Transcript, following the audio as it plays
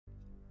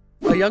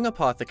A young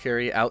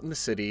apothecary out in the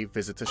city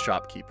visits a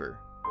shopkeeper.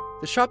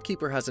 The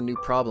shopkeeper has a new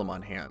problem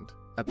on hand.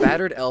 A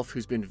battered elf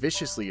who's been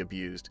viciously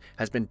abused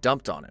has been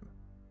dumped on him.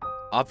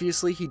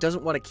 Obviously, he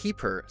doesn't want to keep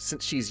her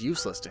since she's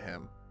useless to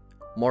him.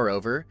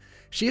 Moreover,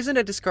 she isn't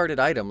a discarded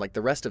item like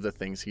the rest of the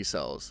things he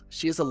sells.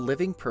 She is a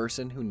living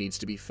person who needs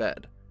to be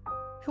fed.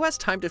 Who has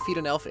time to feed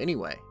an elf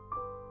anyway?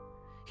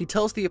 He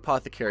tells the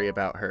apothecary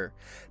about her,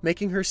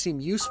 making her seem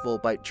useful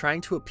by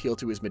trying to appeal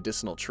to his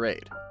medicinal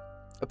trade.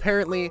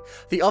 Apparently,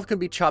 the elf can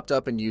be chopped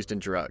up and used in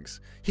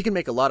drugs. He can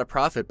make a lot of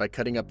profit by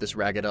cutting up this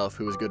ragged elf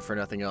who is good for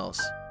nothing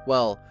else.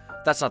 Well,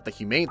 that's not the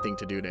humane thing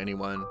to do to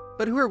anyone,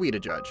 but who are we to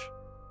judge?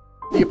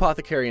 The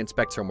apothecary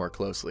inspects her more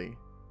closely.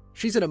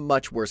 She's in a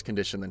much worse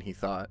condition than he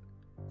thought.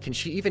 Can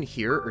she even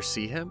hear or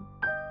see him?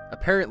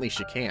 Apparently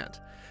she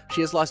can't. She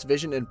has lost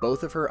vision in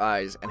both of her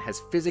eyes and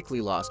has physically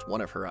lost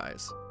one of her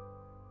eyes.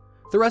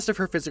 The rest of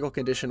her physical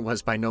condition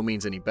was by no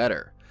means any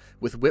better,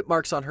 with whip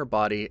marks on her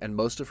body and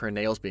most of her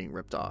nails being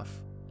ripped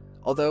off.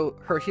 Although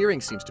her hearing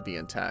seems to be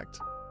intact.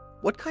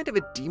 What kind of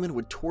a demon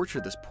would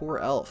torture this poor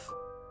elf?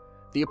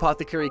 The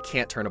apothecary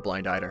can't turn a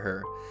blind eye to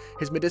her.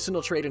 His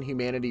medicinal trade and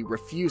humanity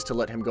refuse to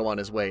let him go on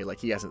his way like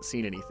he hasn't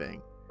seen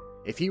anything.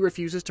 If he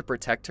refuses to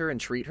protect her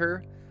and treat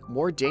her,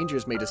 more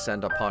dangers may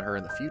descend upon her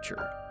in the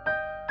future.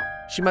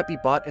 She might be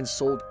bought and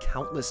sold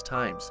countless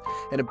times,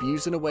 and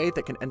abused in a way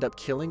that can end up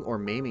killing or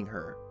maiming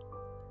her.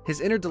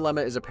 His inner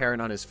dilemma is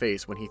apparent on his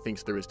face when he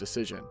thinks through his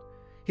decision.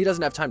 He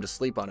doesn't have time to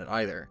sleep on it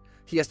either.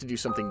 He has to do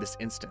something this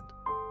instant.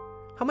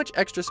 How much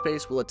extra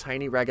space will a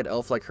tiny ragged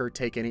elf like her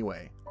take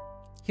anyway?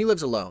 He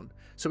lives alone,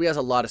 so he has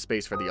a lot of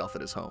space for the elf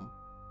at his home.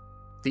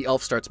 The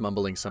elf starts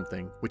mumbling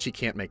something, which he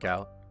can't make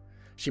out.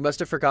 She must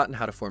have forgotten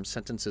how to form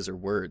sentences or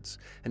words,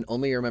 and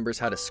only remembers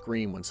how to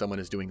scream when someone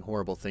is doing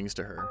horrible things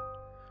to her.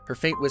 Her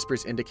faint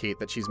whispers indicate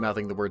that she's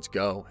mouthing the words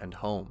go and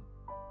home.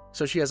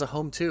 So she has a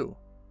home too.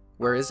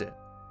 Where is it?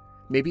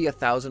 Maybe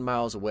 1,000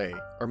 miles away,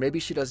 or maybe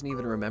she doesn't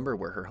even remember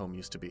where her home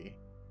used to be.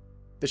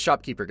 The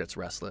shopkeeper gets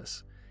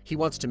restless. He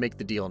wants to make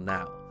the deal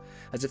now,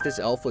 as if this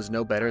elf was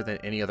no better than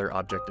any other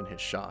object in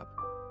his shop.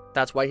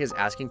 That's why his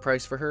asking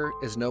price for her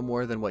is no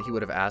more than what he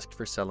would have asked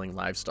for selling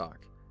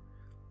livestock.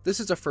 This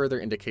is a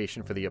further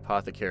indication for the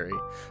apothecary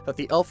that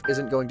the elf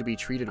isn't going to be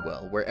treated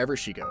well wherever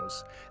she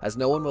goes, as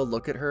no one will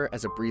look at her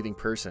as a breathing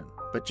person,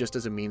 but just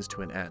as a means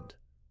to an end.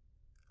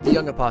 The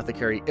young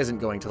apothecary isn't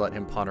going to let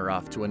him pawn her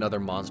off to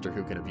another monster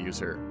who can abuse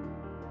her.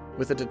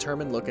 With a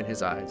determined look in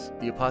his eyes,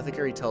 the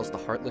apothecary tells the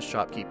heartless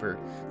shopkeeper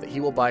that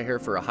he will buy her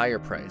for a higher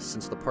price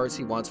since the parts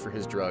he wants for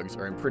his drugs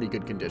are in pretty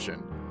good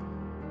condition.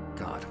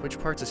 God, which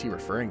parts is he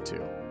referring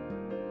to?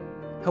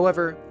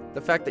 However,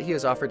 the fact that he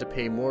has offered to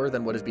pay more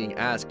than what is being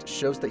asked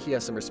shows that he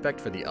has some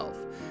respect for the elf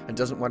and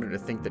doesn't want her to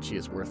think that she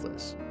is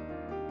worthless.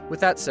 With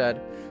that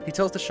said, he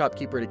tells the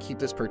shopkeeper to keep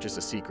this purchase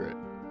a secret.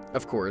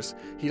 Of course,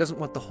 he doesn't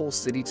want the whole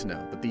city to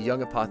know that the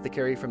young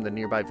apothecary from the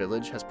nearby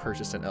village has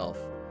purchased an elf.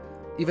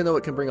 Even though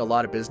it can bring a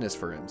lot of business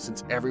for him,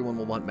 since everyone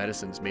will want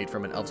medicines made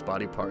from an elf's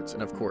body parts,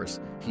 and of course,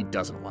 he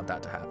doesn't want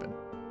that to happen.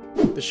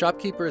 The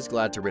shopkeeper is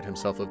glad to rid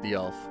himself of the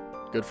elf.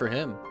 Good for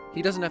him.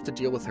 He doesn't have to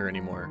deal with her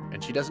anymore,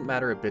 and she doesn't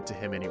matter a bit to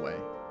him anyway.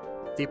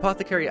 The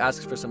apothecary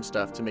asks for some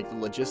stuff to make the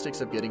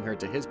logistics of getting her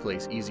to his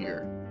place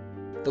easier.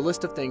 The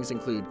list of things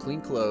include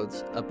clean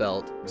clothes, a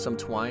belt, some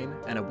twine,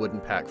 and a wooden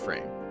pack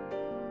frame.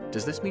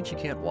 Does this mean she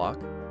can't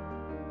walk?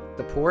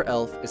 The poor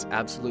elf is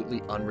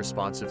absolutely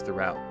unresponsive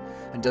throughout,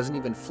 and doesn't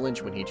even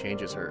flinch when he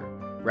changes her,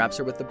 wraps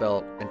her with the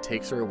belt, and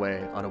takes her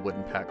away on a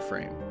wooden pack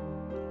frame.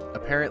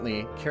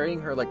 Apparently,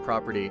 carrying her like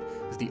property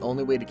is the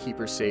only way to keep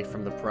her safe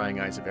from the prying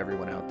eyes of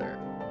everyone out there.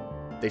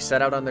 They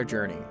set out on their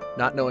journey,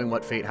 not knowing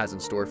what fate has in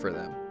store for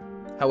them.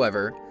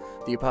 However,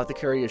 the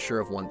apothecary is sure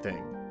of one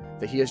thing,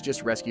 that he has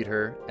just rescued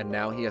her, and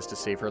now he has to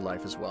save her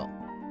life as well.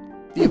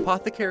 The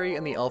apothecary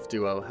and the elf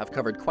duo have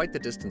covered quite the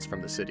distance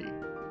from the city.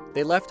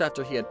 They left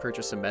after he had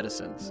purchased some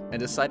medicines, and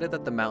decided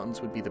that the mountains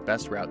would be the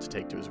best route to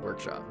take to his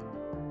workshop.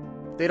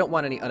 They don't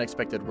want any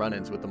unexpected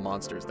run-ins with the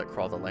monsters that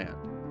crawl the land.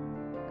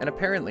 And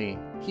apparently,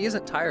 he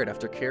isn't tired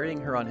after carrying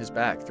her on his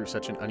back through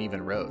such an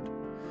uneven road.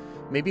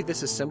 Maybe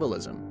this is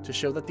symbolism, to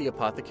show that the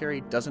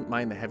apothecary doesn't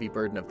mind the heavy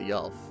burden of the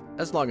elf,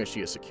 as long as she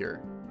is secure.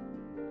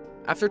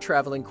 After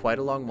traveling quite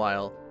a long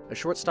while, a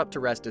short stop to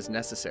rest is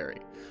necessary,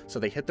 so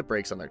they hit the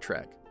brakes on their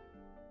trek.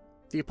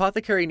 The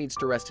apothecary needs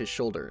to rest his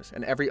shoulders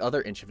and every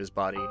other inch of his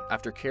body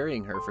after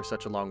carrying her for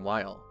such a long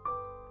while.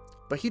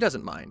 But he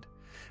doesn't mind.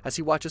 As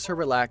he watches her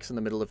relax in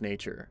the middle of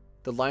nature,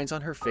 the lines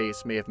on her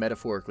face may have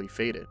metaphorically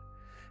faded,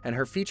 and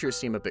her features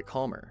seem a bit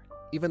calmer,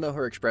 even though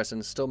her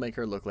expressions still make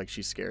her look like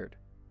she's scared.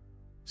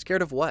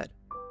 Scared of what?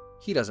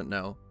 He doesn't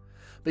know,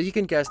 but he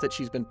can guess that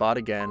she's been bought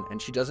again and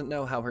she doesn't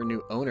know how her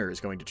new owner is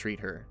going to treat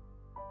her.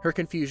 Her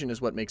confusion is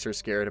what makes her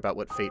scared about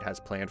what fate has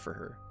planned for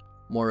her.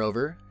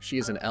 Moreover, she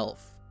is an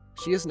elf.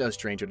 She is no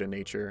stranger to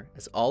nature,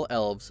 as all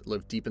elves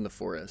live deep in the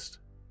forest.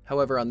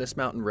 However, on this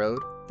mountain road,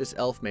 this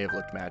elf may have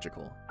looked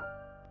magical.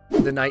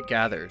 The night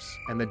gathers,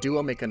 and the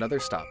duo make another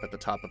stop at the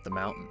top of the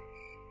mountain.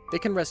 They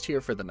can rest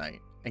here for the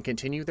night, and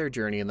continue their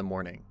journey in the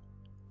morning.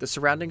 The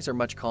surroundings are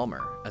much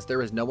calmer, as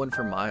there is no one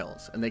for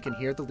miles and they can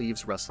hear the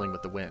leaves rustling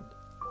with the wind.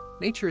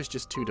 Nature is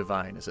just too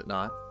divine, is it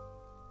not?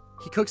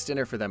 He cooks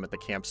dinner for them at the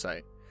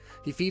campsite.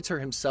 He feeds her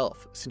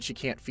himself, since she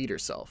can't feed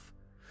herself.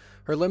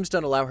 Her limbs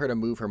don't allow her to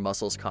move her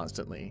muscles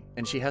constantly,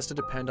 and she has to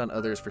depend on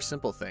others for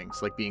simple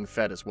things like being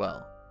fed as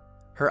well.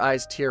 Her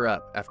eyes tear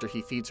up after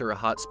he feeds her a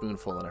hot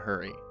spoonful in a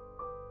hurry.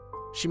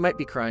 She might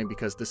be crying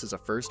because this is a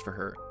first for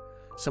her,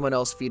 someone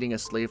else feeding a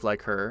slave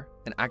like her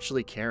and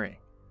actually caring.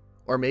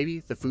 Or maybe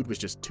the food was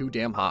just too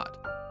damn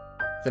hot.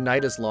 The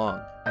night is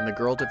long, and the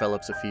girl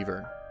develops a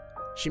fever.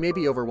 She may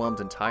be overwhelmed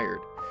and tired,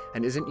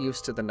 and isn't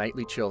used to the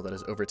nightly chill that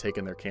has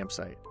overtaken their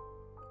campsite.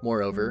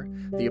 Moreover,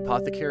 the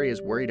apothecary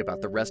is worried about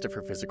the rest of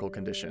her physical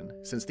condition,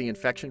 since the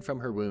infection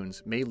from her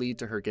wounds may lead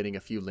to her getting a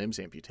few limbs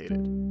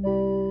amputated.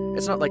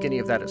 It's not like any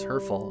of that is her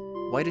fault.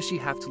 Why does she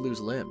have to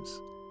lose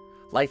limbs?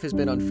 Life has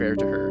been unfair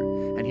to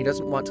her, and he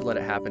doesn't want to let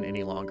it happen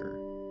any longer.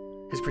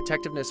 His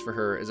protectiveness for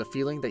her is a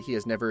feeling that he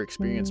has never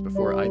experienced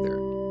before either.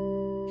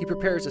 He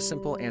prepares a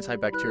simple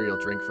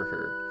antibacterial drink for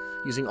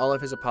her, using all of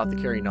his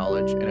apothecary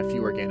knowledge and a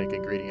few organic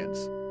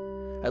ingredients.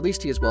 At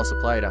least he is well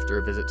supplied after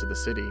a visit to the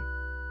city.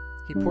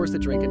 He pours the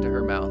drink into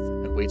her mouth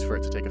and waits for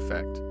it to take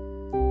effect.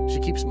 She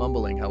keeps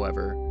mumbling,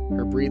 however.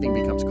 Her breathing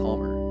becomes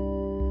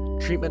calmer.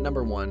 Treatment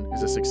number 1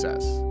 is a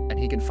success, and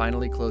he can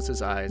finally close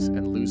his eyes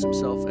and lose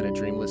himself in a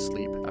dreamless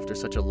sleep after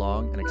such a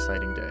long and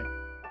exciting day.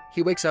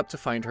 He wakes up to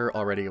find her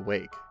already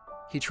awake.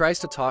 He tries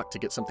to talk to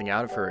get something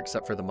out of her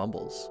except for the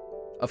mumbles.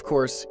 Of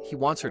course, he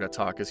wants her to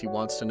talk as he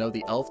wants to know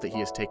the elf that he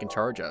has taken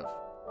charge of.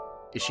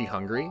 Is she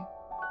hungry?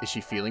 Is she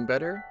feeling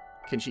better?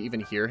 Can she even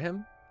hear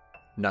him?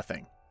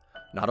 Nothing.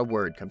 Not a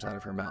word comes out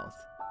of her mouth.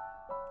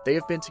 They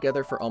have been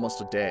together for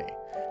almost a day.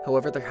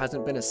 However, there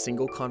hasn't been a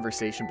single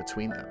conversation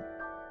between them.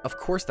 Of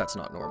course that's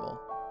not normal.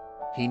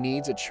 He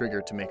needs a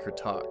trigger to make her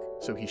talk,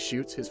 so he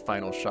shoots his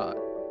final shot.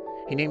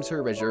 He names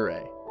her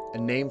Rejure, a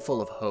name full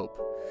of hope,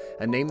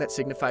 a name that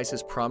signifies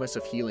his promise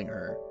of healing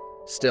her.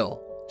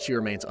 Still, she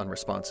remains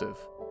unresponsive.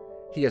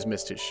 He has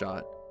missed his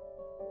shot.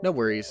 No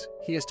worries,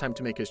 he has time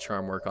to make his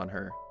charm work on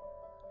her.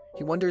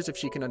 He wonders if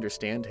she can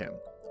understand him,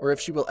 or if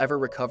she will ever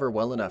recover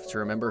well enough to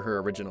remember her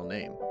original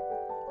name.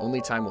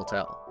 Only time will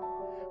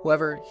tell.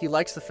 However, he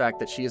likes the fact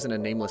that she isn't a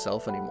nameless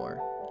elf anymore.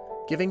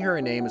 Giving her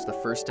a name is the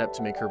first step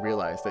to make her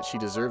realize that she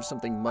deserves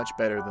something much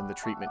better than the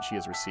treatment she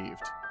has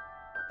received.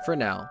 For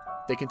now,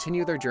 they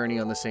continue their journey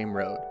on the same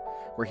road,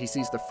 where he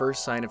sees the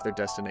first sign of their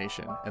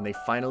destination, and they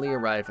finally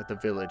arrive at the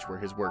village where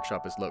his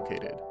workshop is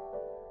located.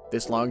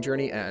 This long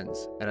journey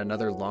ends, and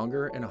another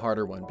longer and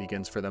harder one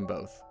begins for them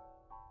both.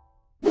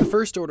 The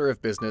first order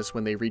of business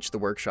when they reach the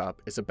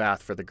workshop is a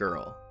bath for the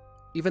girl.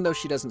 Even though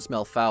she doesn't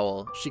smell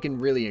foul, she can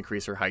really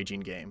increase her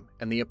hygiene game,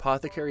 and the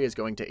apothecary is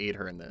going to aid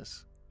her in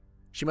this.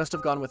 She must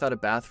have gone without a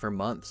bath for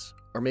months,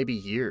 or maybe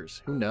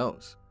years, who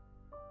knows?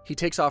 He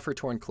takes off her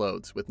torn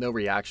clothes with no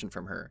reaction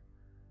from her.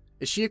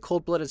 Is she a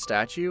cold-blooded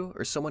statue,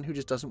 or someone who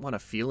just doesn't want to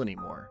feel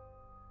anymore?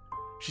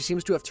 She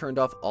seems to have turned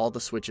off all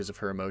the switches of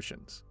her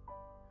emotions.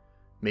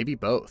 Maybe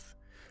both,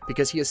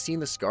 because he has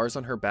seen the scars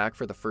on her back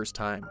for the first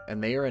time,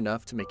 and they are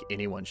enough to make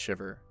anyone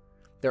shiver.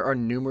 There are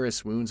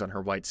numerous wounds on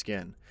her white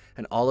skin,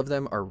 and all of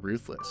them are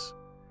ruthless.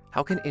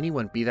 How can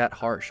anyone be that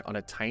harsh on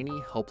a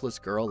tiny, helpless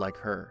girl like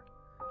her?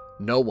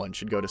 No one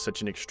should go to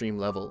such an extreme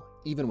level,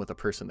 even with a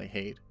person they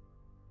hate.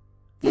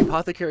 The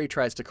apothecary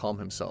tries to calm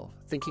himself,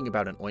 thinking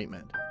about an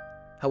ointment.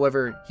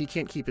 However, he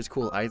can't keep his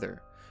cool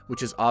either,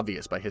 which is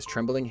obvious by his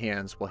trembling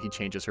hands while he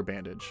changes her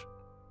bandage.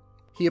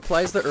 He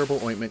applies the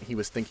herbal ointment he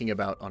was thinking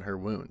about on her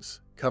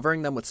wounds,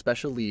 covering them with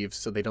special leaves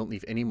so they don't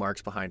leave any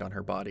marks behind on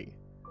her body.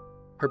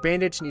 Her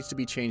bandage needs to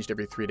be changed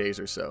every 3 days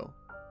or so.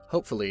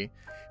 Hopefully, it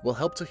will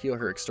help to heal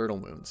her external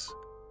wounds.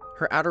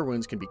 Her outer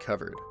wounds can be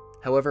covered.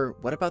 However,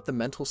 what about the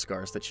mental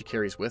scars that she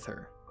carries with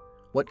her?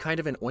 What kind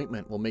of an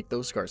ointment will make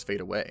those scars fade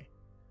away?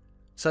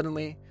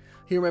 Suddenly,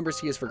 he remembers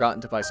he has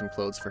forgotten to buy some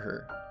clothes for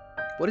her.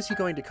 What is he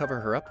going to cover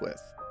her up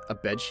with? A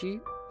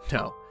bedsheet?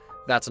 No,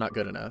 that's not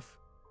good enough.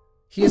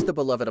 He is the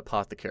beloved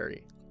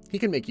apothecary. He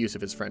can make use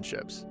of his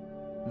friendships.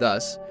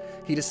 Thus,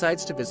 he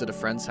decides to visit a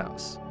friend's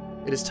house.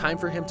 It is time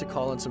for him to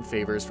call in some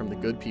favors from the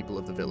good people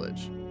of the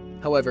village.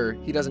 However,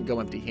 he doesn't go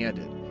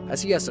empty-handed,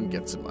 as he has some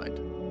gifts in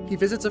mind. He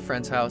visits a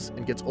friend's house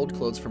and gets old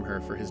clothes from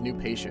her for his new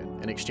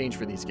patient in exchange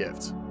for these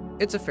gifts.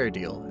 It's a fair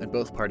deal, and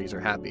both parties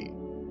are happy.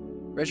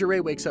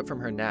 Rejure wakes up from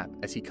her nap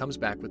as he comes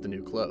back with the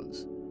new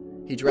clothes.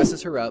 He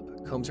dresses her up,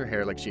 combs her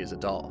hair like she is a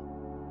doll.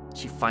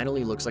 She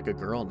finally looks like a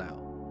girl now.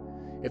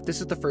 If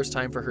this is the first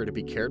time for her to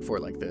be cared for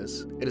like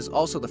this, it is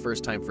also the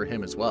first time for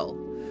him as well.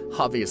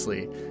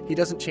 Obviously, he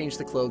doesn't change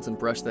the clothes and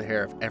brush the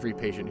hair of every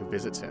patient who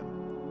visits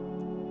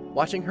him.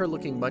 Watching her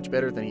looking much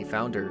better than he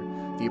found her,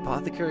 the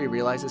apothecary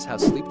realizes how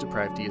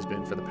sleep-deprived he has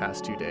been for the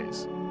past 2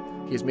 days.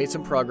 He has made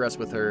some progress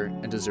with her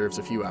and deserves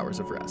a few hours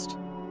of rest.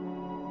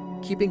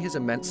 Keeping his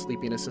immense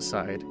sleepiness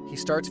aside, he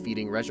starts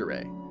feeding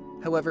Rejure.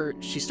 However,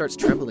 she starts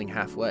trembling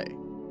halfway.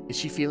 Is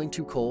she feeling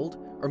too cold?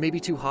 Or maybe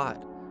too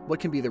hot? What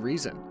can be the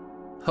reason?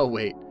 Oh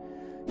wait,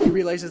 he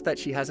realizes that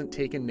she hasn't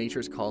taken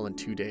nature's call in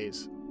 2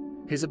 days.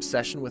 His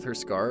obsession with her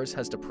scars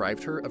has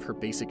deprived her of her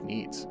basic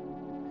needs.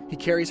 He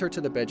carries her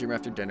to the bedroom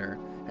after dinner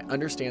and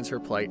understands her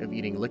plight of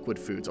eating liquid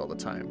foods all the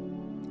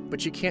time. But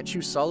she can't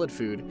chew solid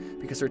food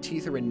because her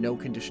teeth are in no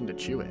condition to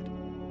chew it.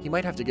 He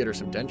might have to get her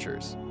some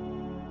dentures.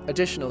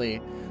 Additionally,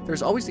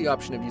 there's always the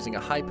option of using a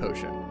high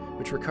potion,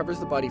 which recovers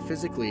the body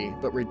physically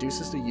but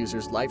reduces the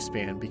user's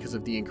lifespan because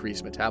of the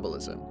increased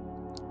metabolism.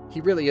 He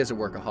really is a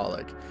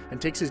workaholic, and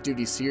takes his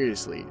duties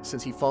seriously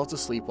since he falls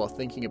asleep while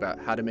thinking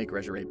about how to make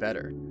Regere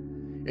better.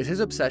 Is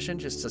his obsession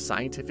just a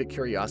scientific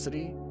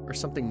curiosity, or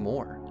something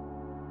more?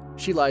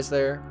 She lies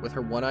there, with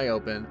her one eye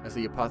open as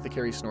the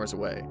apothecary snores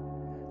away.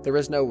 There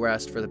is no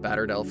rest for the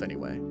battered elf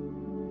anyway.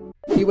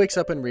 He wakes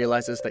up and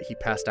realizes that he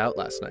passed out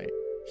last night.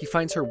 He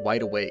finds her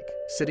wide awake,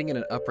 sitting in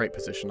an upright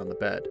position on the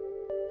bed.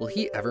 Will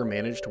he ever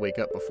manage to wake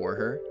up before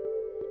her?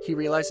 He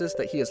realizes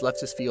that he has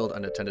left his field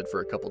unattended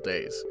for a couple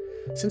days.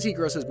 Since he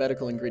grows his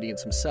medical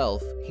ingredients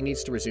himself, he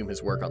needs to resume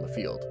his work on the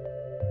field.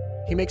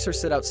 He makes her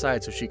sit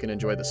outside so she can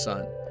enjoy the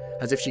sun,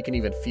 as if she can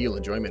even feel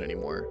enjoyment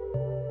anymore.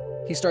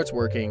 He starts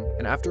working,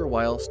 and after a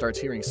while starts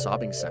hearing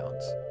sobbing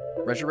sounds.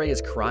 Regere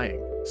is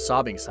crying,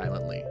 sobbing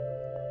silently.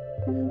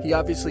 He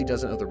obviously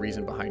doesn't know the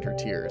reason behind her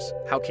tears.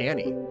 How can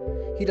he?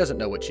 He doesn't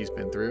know what she's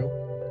been through.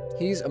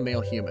 He's a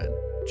male human,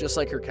 just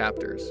like her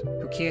captors,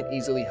 who can't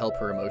easily help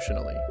her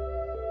emotionally.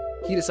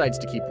 He decides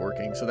to keep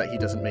working so that he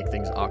doesn't make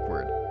things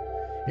awkward.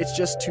 It's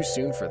just too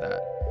soon for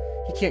that.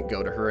 He can't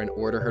go to her and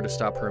order her to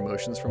stop her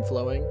emotions from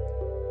flowing.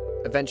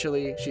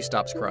 Eventually, she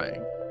stops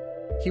crying.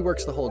 He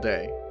works the whole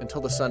day, until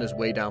the sun is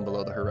way down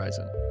below the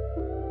horizon.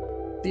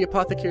 The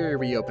apothecary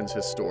reopens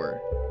his store.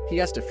 He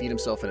has to feed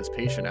himself and his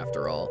patient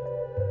after all.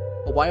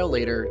 A while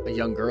later, a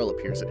young girl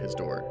appears at his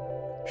door.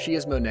 She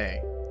is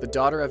Monet, the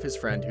daughter of his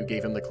friend who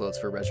gave him the clothes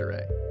for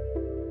Regere.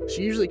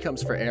 She usually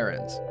comes for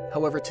errands,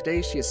 however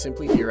today she is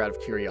simply here out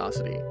of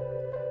curiosity.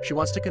 She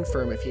wants to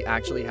confirm if he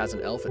actually has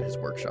an elf at his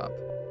workshop.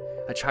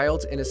 A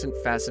child's innocent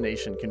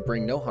fascination can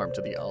bring no harm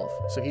to the elf,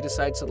 so he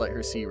decides to let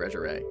her see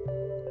Regere.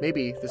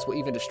 Maybe this will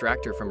even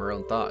distract her from her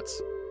own thoughts.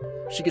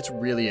 She gets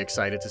really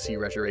excited to see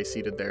Regere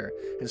seated there,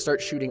 and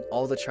starts shooting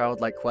all the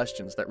childlike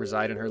questions that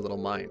reside in her little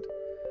mind.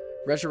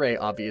 Regere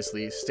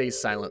obviously stays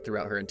silent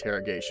throughout her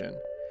interrogation.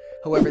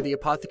 However, the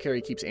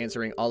apothecary keeps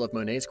answering all of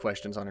Monet's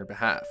questions on her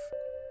behalf.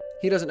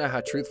 He doesn't know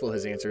how truthful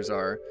his answers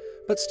are,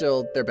 but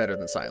still, they're better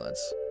than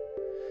silence.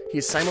 He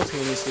is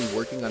simultaneously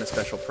working on a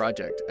special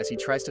project as he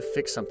tries to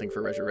fix something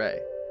for Regere.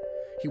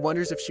 He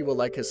wonders if she will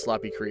like his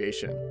sloppy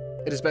creation.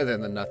 It is better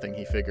than nothing,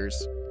 he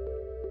figures.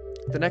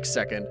 The next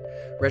second,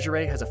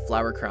 Regere has a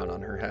flower crown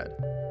on her head.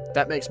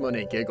 That makes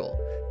Monet giggle,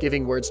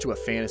 giving words to a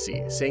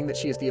fantasy, saying that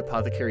she is the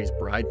apothecary's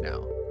bride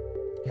now.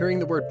 Hearing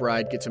the word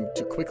bride gets him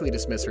to quickly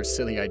dismiss her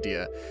silly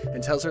idea,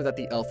 and tells her that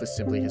the elf is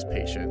simply his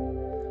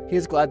patient. He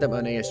is glad that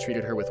Monet has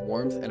treated her with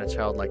warmth and a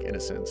childlike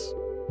innocence.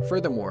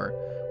 Furthermore,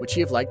 would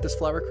she have liked this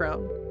flower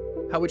crown?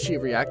 How would she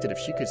have reacted if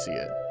she could see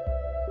it?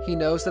 He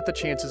knows that the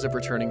chances of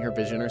returning her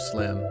vision are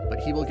slim,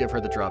 but he will give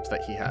her the drops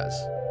that he has.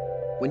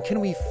 When can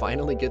we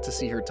finally get to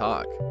see her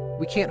talk?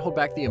 We can't hold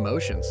back the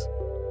emotions.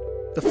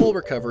 The full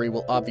recovery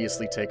will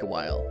obviously take a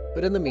while,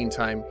 but in the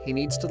meantime, he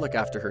needs to look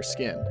after her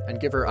skin and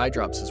give her eye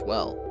drops as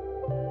well.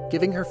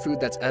 Giving her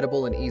food that's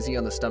edible and easy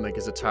on the stomach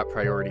is a top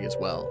priority as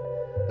well.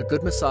 A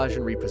good massage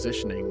and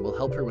repositioning will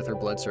help her with her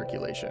blood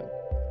circulation.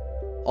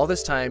 All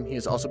this time, he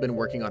has also been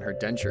working on her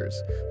dentures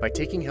by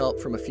taking help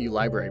from a few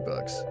library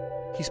books.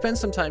 He spends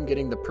some time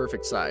getting the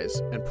perfect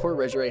size, and poor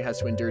Regere has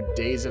to endure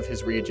days of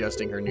his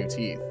readjusting her new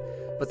teeth,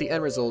 but the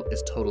end result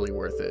is totally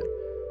worth it.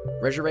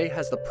 Regere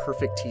has the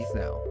perfect teeth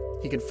now.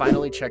 He can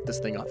finally check this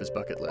thing off his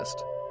bucket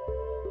list.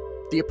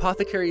 The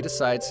apothecary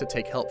decides to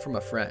take help from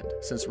a friend,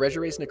 since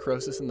Regere's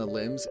necrosis in the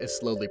limbs is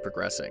slowly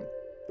progressing.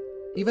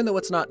 Even though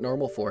it's not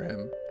normal for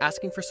him,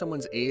 asking for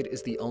someone's aid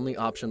is the only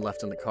option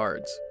left in the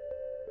cards.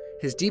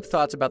 His deep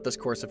thoughts about this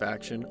course of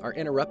action are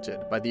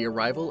interrupted by the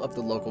arrival of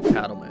the local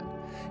cattleman,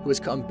 who has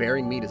come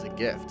bearing meat as a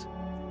gift.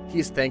 He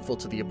is thankful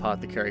to the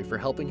apothecary for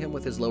helping him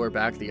with his lower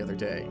back the other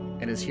day,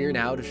 and is here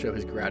now to show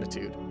his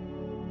gratitude.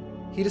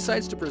 He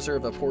decides to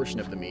preserve a portion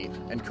of the meat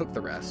and cook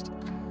the rest.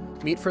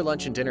 Meat for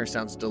lunch and dinner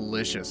sounds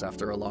delicious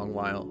after a long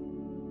while.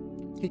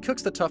 He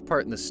cooks the tough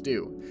part in the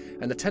stew,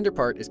 and the tender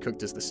part is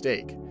cooked as the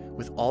steak,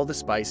 with all the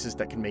spices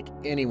that can make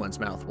anyone's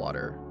mouth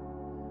water.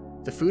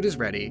 The food is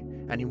ready,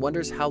 and he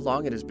wonders how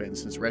long it has been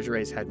since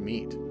Regere's had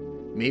meat.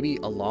 Maybe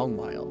a long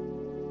while.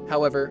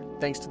 However,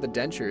 thanks to the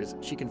dentures,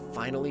 she can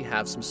finally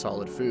have some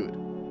solid food.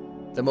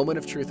 The moment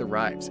of truth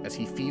arrives as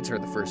he feeds her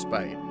the first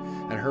bite,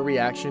 and her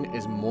reaction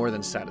is more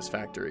than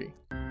satisfactory.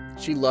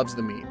 She loves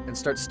the meat and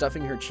starts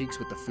stuffing her cheeks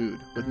with the food,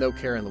 with no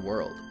care in the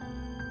world.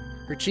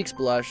 Her cheeks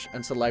blush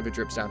and saliva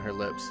drips down her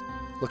lips.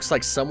 Looks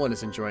like someone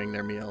is enjoying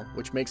their meal,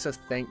 which makes us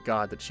thank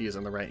God that she is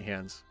in the right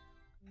hands.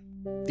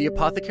 The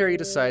apothecary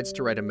decides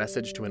to write a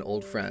message to an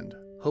old friend,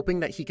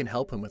 hoping that he can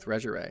help him with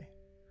Regere.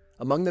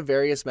 Among the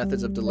various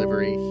methods of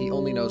delivery, he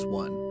only knows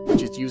one,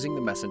 which is using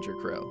the messenger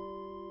crow.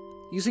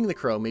 Using the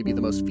crow may be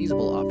the most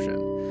feasible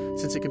option,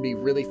 since it can be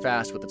really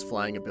fast with its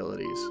flying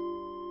abilities.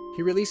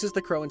 He releases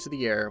the crow into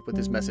the air with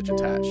his message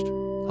attached.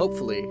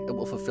 Hopefully, it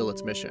will fulfill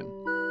its mission.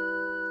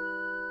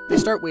 They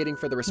start waiting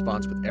for the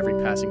response with every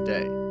passing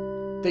day.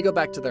 They go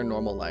back to their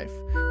normal life,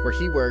 where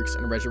he works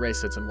and Regere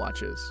sits and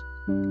watches.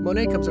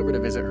 Monet comes over to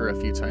visit her a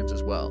few times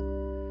as well.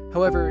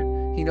 However,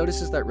 he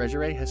notices that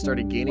Regere has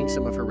started gaining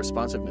some of her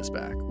responsiveness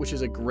back, which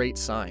is a great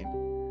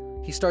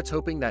sign. He starts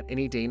hoping that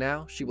any day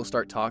now she will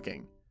start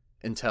talking,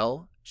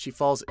 until she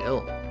falls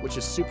ill, which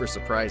is super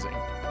surprising.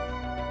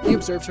 He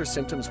observes her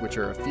symptoms, which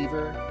are a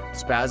fever,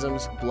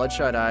 spasms,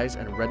 bloodshot eyes,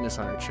 and redness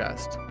on her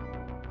chest.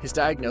 His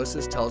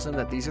diagnosis tells him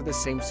that these are the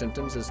same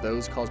symptoms as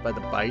those caused by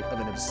the bite of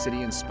an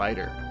obsidian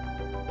spider.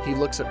 He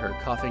looks at her,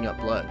 coughing up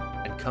blood,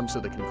 and comes to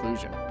the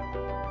conclusion: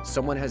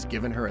 someone has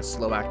given her a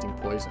slow-acting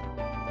poison.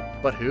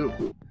 But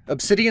who?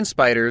 Obsidian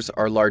spiders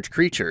are large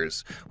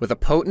creatures with a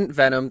potent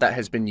venom that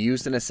has been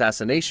used in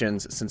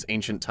assassinations since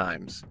ancient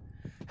times.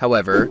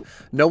 However,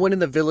 no one in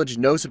the village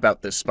knows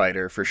about this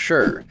spider for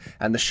sure,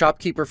 and the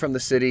shopkeeper from the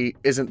city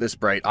isn't this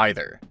bright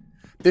either.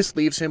 This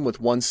leaves him with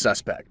one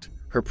suspect,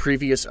 her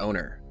previous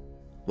owner.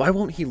 Why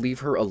won't he leave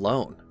her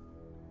alone?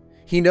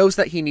 He knows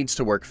that he needs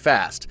to work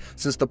fast,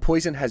 since the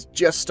poison has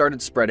just started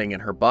spreading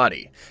in her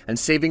body, and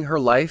saving her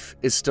life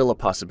is still a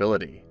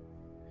possibility.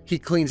 He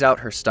cleans out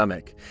her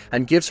stomach,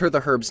 and gives her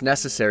the herbs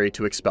necessary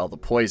to expel the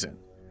poison.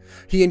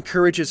 He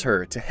encourages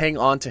her to hang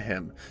on to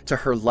him, to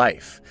her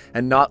life,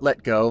 and not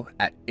let go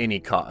at any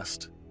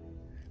cost.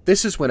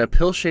 This is when a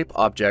pill-shaped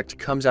object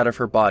comes out of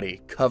her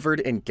body covered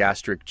in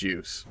gastric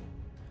juice.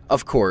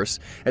 Of course,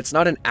 it's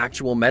not an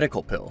actual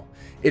medical pill.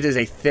 It is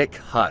a thick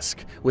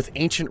husk with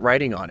ancient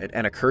writing on it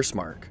and a curse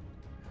mark.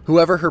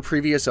 Whoever her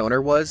previous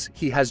owner was,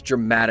 he has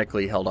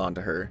dramatically held on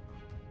to her.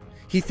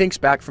 He thinks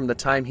back from the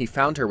time he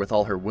found her with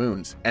all her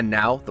wounds, and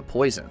now the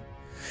poison.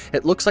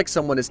 It looks like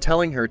someone is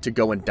telling her to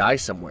go and die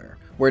somewhere,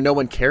 where no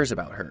one cares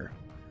about her.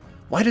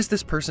 Why does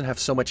this person have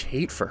so much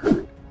hate for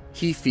her?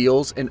 He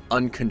feels an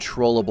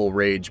uncontrollable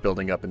rage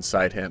building up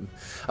inside him,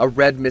 a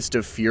red mist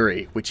of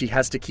fury which he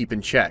has to keep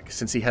in check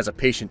since he has a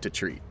patient to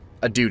treat,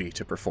 a duty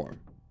to perform.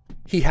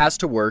 He has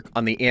to work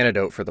on the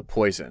antidote for the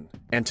poison,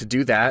 and to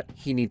do that,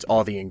 he needs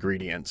all the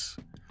ingredients.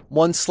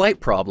 One slight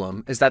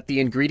problem is that the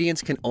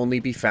ingredients can only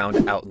be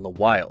found out in the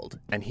wild,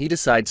 and he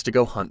decides to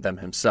go hunt them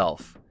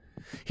himself.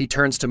 He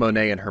turns to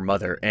Monet and her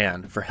mother,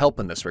 Anne, for help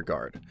in this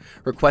regard,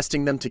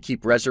 requesting them to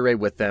keep Regere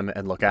with them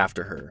and look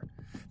after her.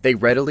 They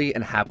readily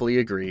and happily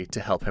agree to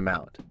help him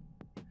out.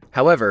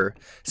 However,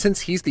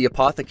 since he's the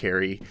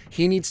apothecary,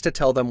 he needs to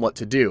tell them what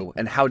to do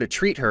and how to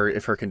treat her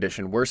if her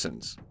condition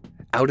worsens.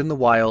 Out in the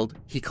wild,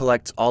 he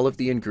collects all of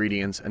the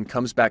ingredients and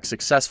comes back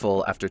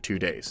successful after 2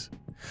 days.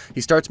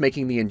 He starts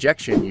making the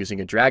injection using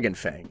a dragon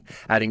fang,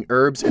 adding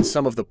herbs and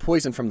some of the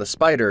poison from the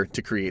spider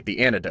to create the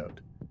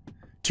antidote.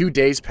 2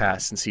 days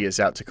pass since he is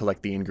out to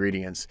collect the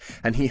ingredients,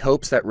 and he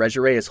hopes that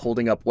Regere is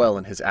holding up well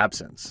in his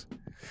absence.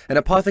 An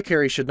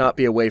apothecary should not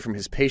be away from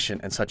his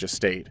patient in such a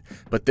state,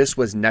 but this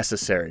was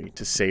necessary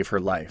to save her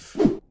life.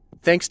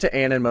 Thanks to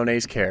Anne and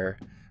Monet's care,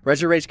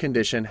 Regere's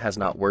condition has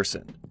not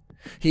worsened.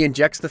 He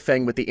injects the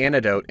fang with the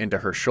antidote into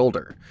her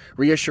shoulder,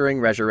 reassuring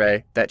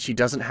Regere that she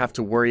doesn't have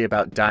to worry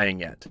about dying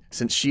yet,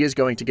 since she is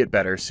going to get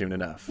better soon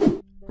enough.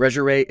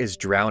 Regere is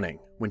drowning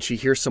when she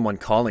hears someone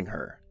calling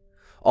her.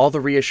 All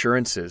the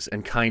reassurances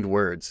and kind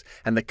words,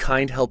 and the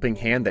kind helping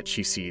hand that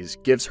she sees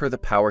gives her the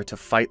power to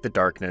fight the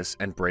darkness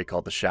and break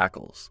all the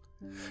shackles.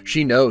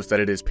 She knows that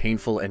it is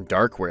painful and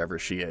dark wherever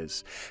she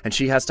is, and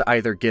she has to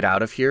either get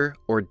out of here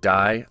or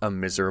die a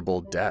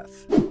miserable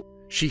death.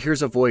 She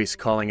hears a voice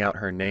calling out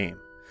her name.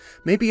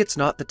 Maybe it's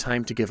not the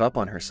time to give up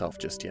on herself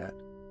just yet.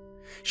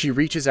 She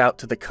reaches out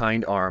to the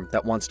kind arm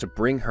that wants to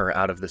bring her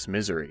out of this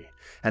misery,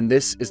 and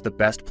this is the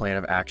best plan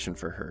of action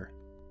for her.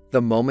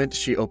 The moment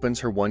she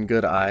opens her one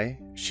good eye,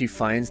 she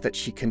finds that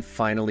she can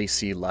finally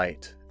see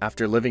light,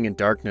 after living in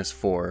darkness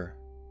for...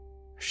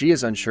 She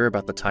is unsure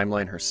about the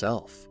timeline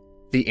herself.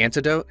 The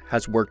antidote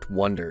has worked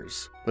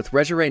wonders, with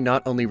Regere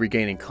not only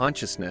regaining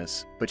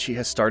consciousness, but she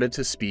has started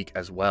to speak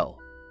as well.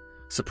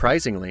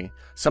 Surprisingly,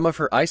 some of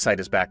her eyesight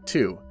is back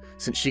too,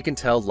 since she can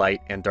tell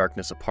light and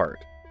darkness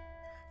apart.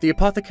 The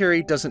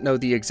apothecary doesn't know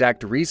the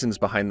exact reasons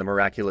behind the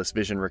miraculous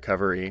vision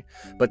recovery,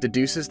 but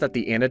deduces that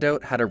the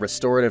antidote had a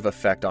restorative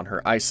effect on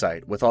her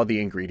eyesight with all the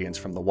ingredients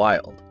from the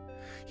wild.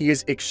 He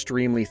is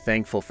extremely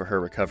thankful for her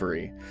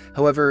recovery.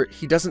 However,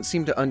 he doesn't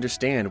seem to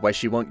understand why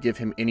she won't give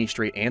him any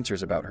straight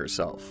answers about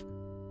herself.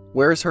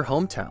 Where is her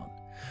hometown?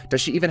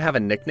 Does she even have a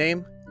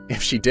nickname?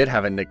 If she did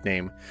have a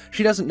nickname,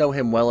 she doesn't know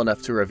him well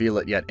enough to reveal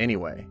it yet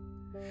anyway.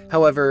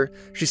 However,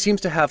 she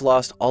seems to have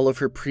lost all of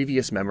her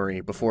previous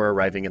memory before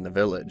arriving in the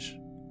village.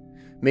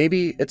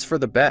 Maybe it's for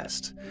the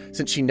best,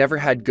 since she never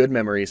had good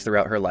memories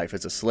throughout her life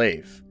as a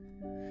slave.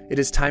 It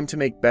is time to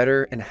make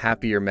better and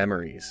happier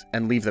memories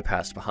and leave the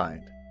past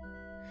behind.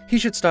 He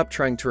should stop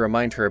trying to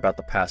remind her about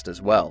the past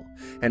as well,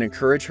 and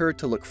encourage her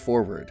to look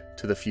forward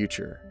to the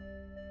future.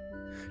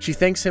 She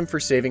thanks him for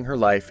saving her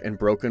life in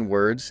broken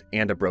words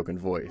and a broken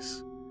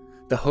voice.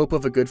 The hope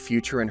of a good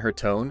future in her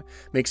tone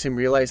makes him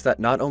realize that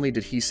not only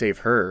did he save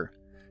her,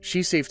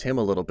 she saved him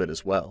a little bit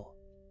as well.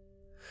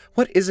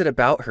 What is it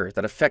about her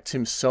that affects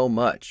him so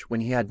much when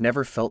he had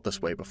never felt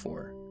this way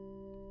before?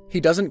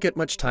 He doesn't get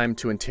much time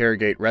to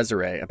interrogate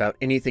Resare about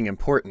anything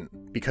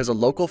important because a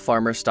local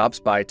farmer stops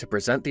by to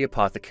present the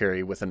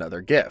apothecary with another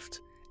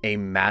gift, a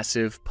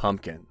massive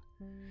pumpkin.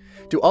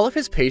 Do all of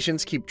his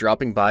patients keep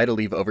dropping by to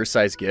leave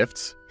oversized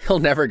gifts? He'll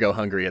never go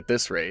hungry at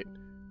this rate.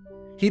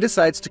 He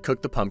decides to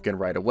cook the pumpkin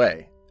right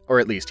away,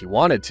 or at least he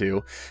wanted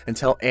to,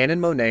 until Anne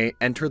and Monet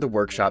enter the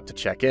workshop to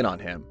check in on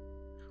him.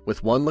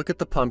 With one look at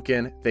the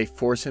pumpkin, they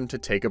force him to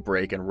take a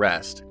break and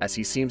rest, as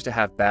he seems to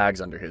have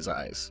bags under his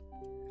eyes.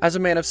 As a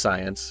man of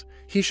science,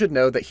 he should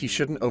know that he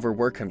shouldn't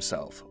overwork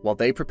himself while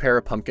they prepare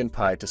a pumpkin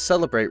pie to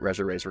celebrate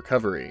Resare's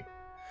recovery.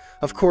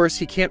 Of course,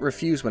 he can't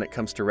refuse when it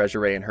comes to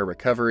Resare and her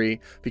recovery,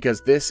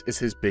 because this is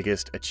his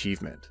biggest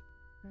achievement.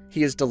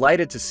 He is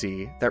delighted to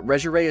see that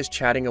Resare is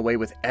chatting away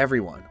with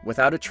everyone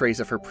without a trace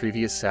of her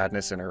previous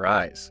sadness in her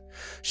eyes.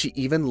 She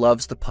even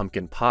loves the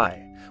pumpkin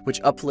pie, which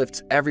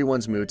uplifts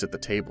everyone's moods at the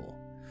table.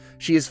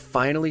 She is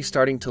finally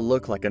starting to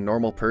look like a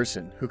normal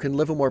person who can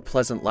live a more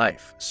pleasant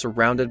life,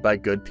 surrounded by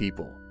good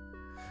people.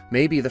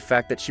 Maybe the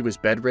fact that she was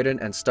bedridden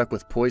and stuck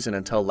with poison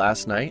until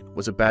last night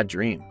was a bad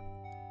dream.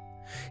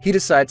 He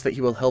decides that he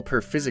will help her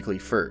physically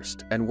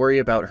first and worry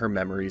about her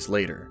memories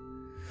later.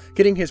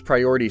 Getting his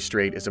priorities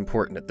straight is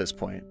important at this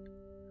point.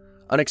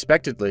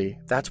 Unexpectedly,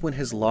 that's when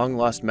his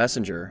long-lost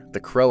messenger, the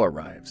crow,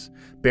 arrives,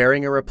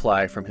 bearing a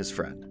reply from his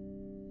friend.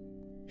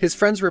 His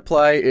friend's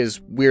reply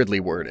is weirdly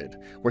worded,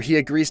 where he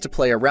agrees to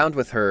play around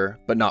with her,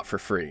 but not for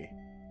free.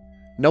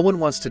 No one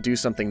wants to do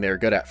something they're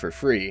good at for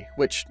free,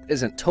 which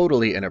isn't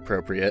totally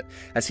inappropriate,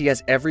 as he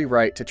has every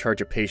right to charge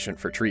a patient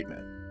for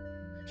treatment.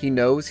 He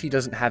knows he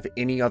doesn't have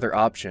any other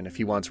option if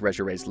he wants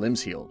Resare's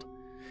limbs healed.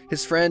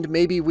 His friend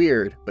may be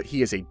weird, but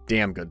he is a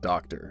damn good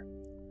doctor.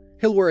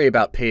 He'll worry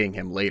about paying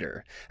him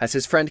later, as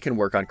his friend can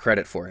work on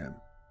credit for him.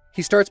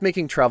 He starts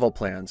making travel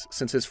plans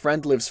since his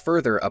friend lives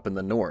further up in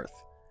the north.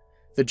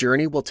 The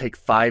journey will take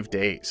 5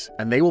 days,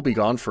 and they will be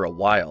gone for a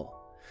while.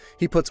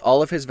 He puts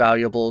all of his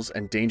valuables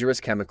and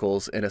dangerous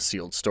chemicals in a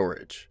sealed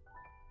storage.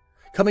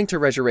 Coming to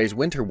Resare's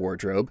winter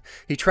wardrobe,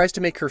 he tries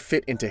to make her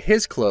fit into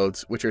his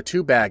clothes, which are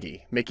too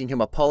baggy, making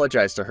him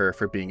apologize to her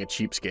for being a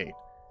cheapskate.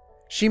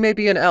 She may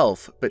be an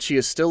elf, but she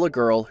is still a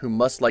girl who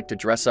must like to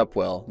dress up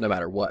well no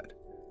matter what.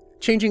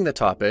 Changing the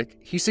topic,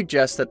 he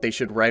suggests that they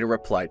should write a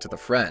reply to the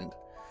friend.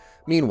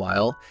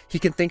 Meanwhile, he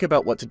can think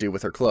about what to do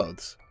with her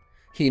clothes.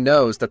 He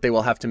knows that they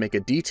will have to make a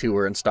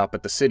detour and stop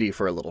at the city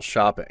for a little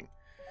shopping.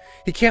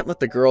 He can't let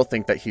the girl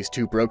think that he's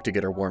too broke to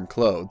get her warm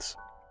clothes.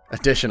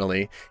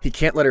 Additionally, he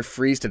can't let her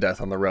freeze to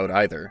death on the road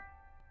either.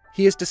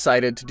 He has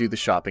decided to do the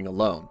shopping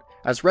alone,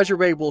 as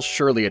Resare will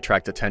surely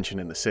attract attention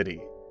in the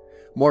city.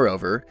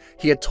 Moreover,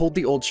 he had told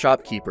the old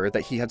shopkeeper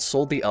that he had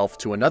sold the elf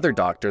to another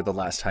doctor the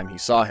last time he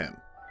saw him.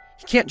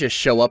 He can't just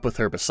show up with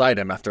her beside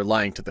him after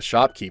lying to the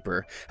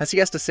shopkeeper, as he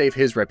has to save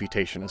his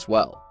reputation as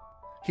well.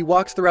 He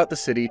walks throughout the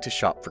city to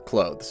shop for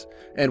clothes,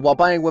 and while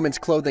buying women's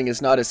clothing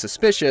is not as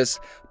suspicious,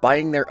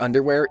 buying their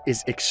underwear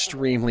is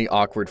extremely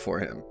awkward for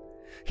him.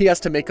 He has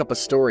to make up a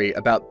story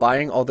about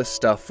buying all this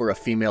stuff for a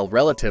female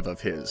relative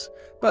of his,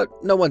 but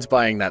no one's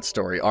buying that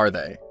story, are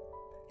they?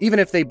 Even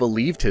if they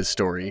believed his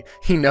story,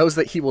 he knows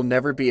that he will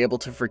never be able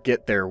to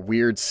forget their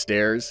weird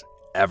stares,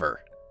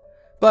 ever.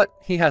 But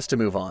he has to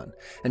move on,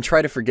 and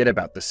try to forget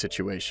about this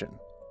situation.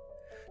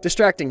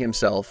 Distracting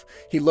himself,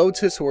 he loads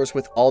his horse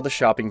with all the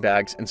shopping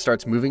bags and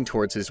starts moving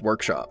towards his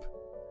workshop.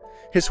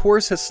 His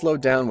horse has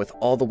slowed down with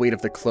all the weight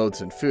of the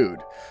clothes and food,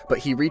 but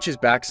he reaches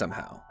back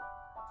somehow.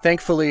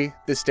 Thankfully,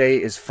 this day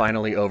is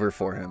finally over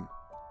for him.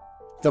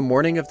 The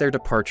morning of their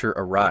departure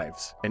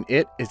arrives, and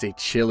it is a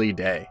chilly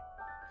day.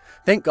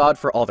 Thank God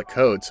for all the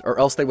codes, or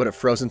else they would have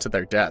frozen to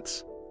their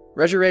deaths.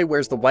 Resare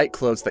wears the white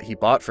clothes that he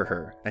bought for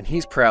her, and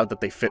he's proud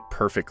that they fit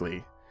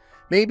perfectly.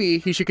 Maybe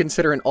he should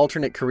consider an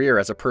alternate career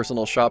as a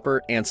personal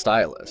shopper and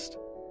stylist.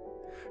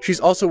 She's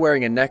also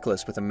wearing a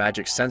necklace with a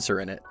magic sensor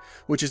in it,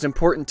 which is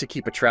important to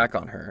keep a track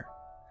on her.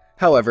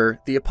 However,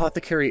 the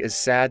apothecary is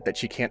sad that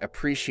she can't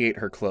appreciate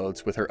her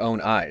clothes with her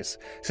own eyes,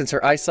 since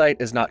her eyesight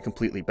is not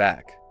completely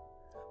back.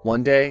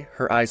 One day,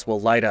 her eyes will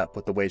light up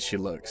with the way she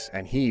looks,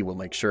 and he will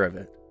make sure of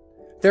it.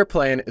 Their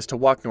plan is to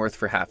walk north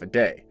for half a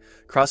day,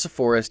 cross a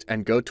forest,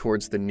 and go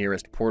towards the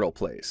nearest portal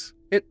place.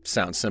 It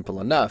sounds simple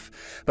enough,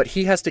 but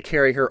he has to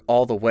carry her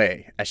all the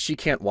way, as she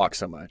can't walk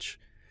so much.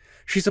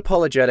 She's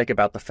apologetic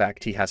about the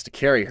fact he has to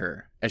carry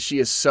her, as she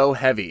is so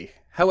heavy.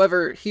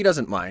 However, he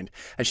doesn't mind,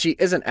 as she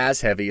isn't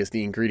as heavy as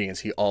the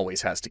ingredients he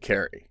always has to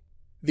carry.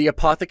 The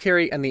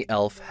apothecary and the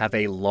elf have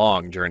a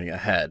long journey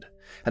ahead,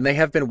 and they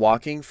have been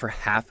walking for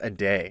half a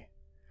day.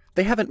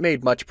 They haven't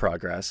made much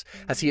progress,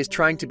 as he is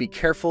trying to be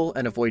careful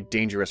and avoid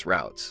dangerous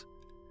routes.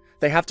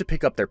 They have to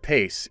pick up their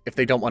pace if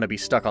they don't want to be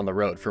stuck on the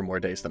road for more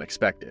days than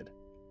expected.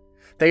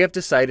 They have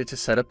decided to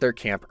set up their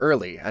camp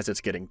early as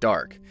it's getting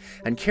dark,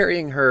 and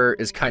carrying her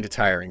is kinda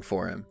tiring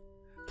for him.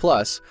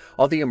 Plus,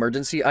 all the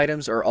emergency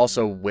items are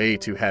also way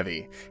too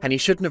heavy, and he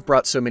shouldn't have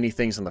brought so many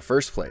things in the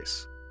first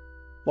place.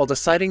 While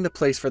deciding the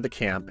place for the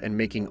camp and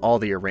making all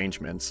the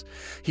arrangements,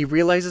 he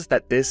realizes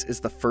that this is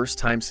the first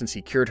time since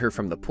he cured her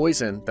from the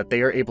poison that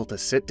they are able to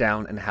sit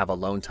down and have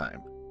alone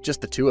time, just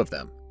the two of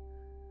them.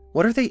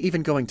 What are they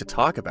even going to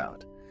talk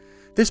about?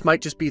 This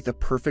might just be the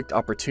perfect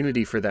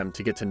opportunity for them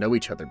to get to know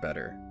each other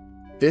better.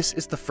 This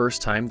is the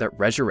first time that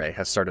Regere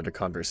has started a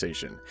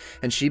conversation,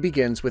 and she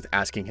begins with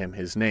asking him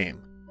his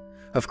name.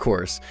 Of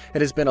course,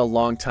 it has been a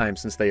long time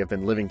since they have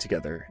been living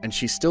together, and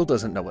she still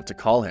doesn't know what to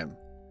call him.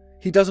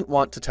 He doesn't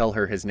want to tell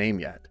her his name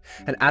yet,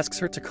 and asks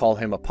her to call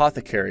him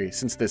Apothecary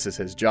since this is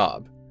his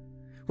job.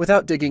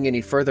 Without digging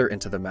any further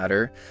into the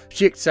matter,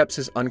 she accepts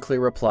his unclear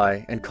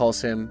reply and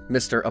calls him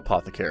Mr.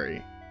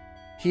 Apothecary.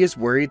 He is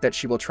worried that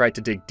she will try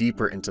to dig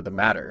deeper into the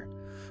matter,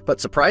 but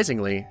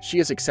surprisingly, she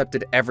has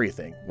accepted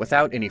everything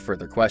without any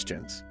further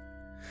questions.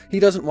 He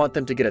doesn't want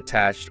them to get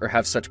attached or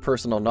have such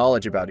personal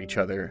knowledge about each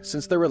other,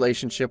 since their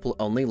relationship will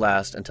only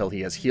last until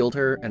he has healed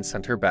her and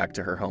sent her back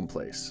to her home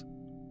place.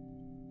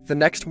 The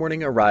next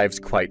morning arrives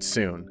quite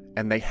soon,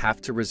 and they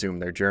have to resume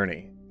their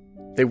journey.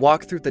 They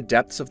walk through the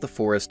depths of the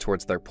forest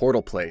towards their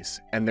portal place,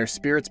 and their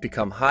spirits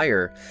become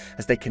higher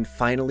as they can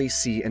finally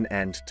see an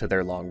end to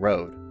their long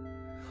road.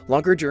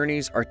 Longer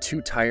journeys are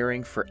too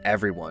tiring for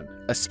everyone,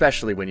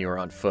 especially when you are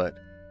on foot.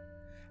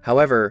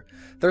 However,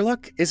 their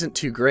luck isn't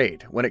too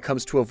great when it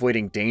comes to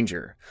avoiding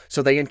danger,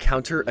 so they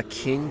encounter a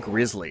king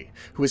grizzly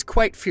who is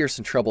quite fierce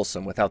and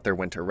troublesome without their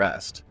winter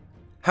rest.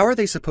 How are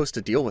they supposed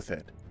to deal with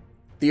it?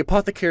 The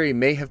apothecary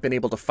may have been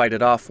able to fight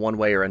it off one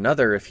way or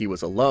another if he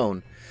was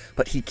alone,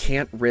 but he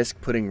can't risk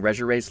putting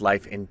Regere's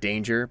life in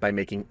danger by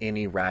making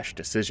any rash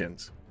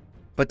decisions.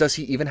 But does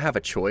he even have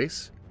a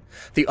choice?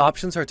 The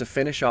options are to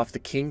finish off the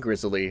king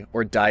grizzly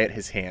or die at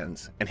his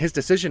hands, and his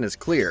decision is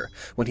clear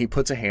when he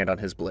puts a hand on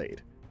his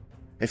blade.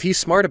 If he's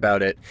smart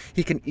about it,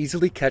 he can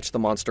easily catch the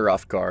monster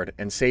off guard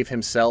and save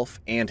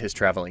himself and his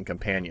traveling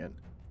companion.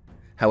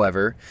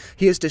 However,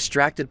 he is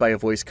distracted by a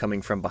voice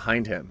coming from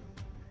behind him.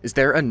 Is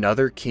there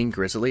another king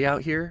grizzly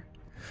out here?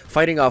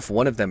 Fighting off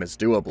one of them is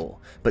doable,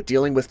 but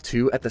dealing with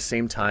two at the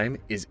same time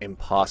is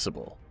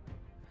impossible.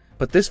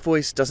 But this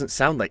voice doesn't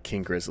sound like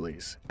King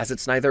Grizzly's, as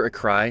it's neither a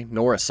cry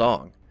nor a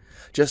song,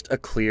 just a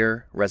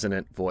clear,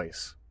 resonant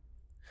voice.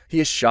 He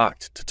is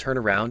shocked to turn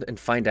around and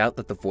find out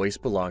that the voice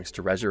belongs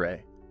to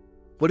Regere.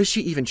 What is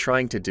she even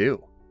trying to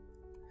do?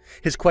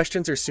 His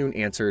questions are soon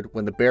answered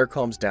when the bear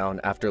calms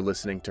down after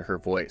listening to her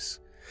voice.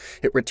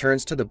 It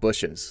returns to the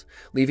bushes,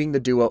 leaving the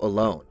duo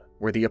alone,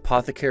 where the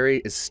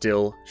apothecary is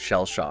still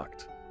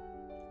shell-shocked.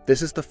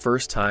 This is the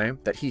first time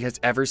that he has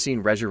ever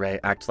seen Regere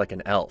act like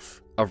an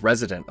elf, a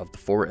resident of the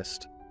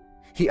forest.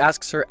 He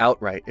asks her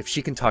outright if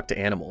she can talk to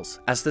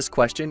animals, as this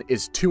question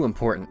is too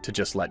important to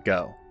just let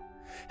go.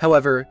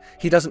 However,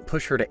 he doesn't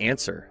push her to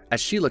answer,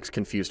 as she looks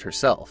confused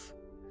herself.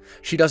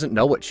 She doesn't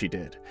know what she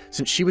did,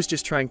 since she was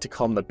just trying to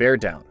calm the bear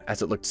down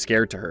as it looked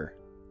scared to her.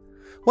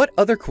 What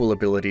other cool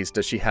abilities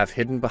does she have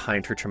hidden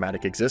behind her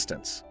traumatic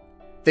existence?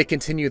 They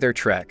continue their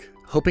trek,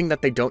 hoping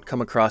that they don't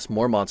come across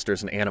more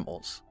monsters and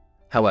animals.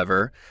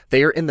 However,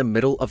 they are in the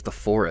middle of the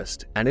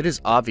forest, and it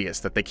is obvious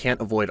that they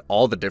can't avoid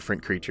all the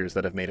different creatures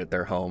that have made it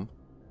their home.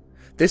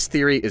 This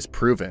theory is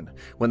proven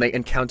when they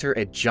encounter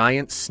a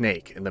giant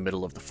snake in the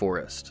middle of the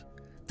forest.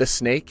 The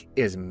snake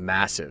is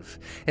massive,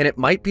 and it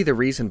might be the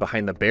reason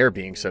behind the bear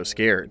being so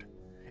scared.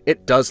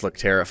 It does look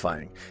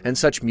terrifying, and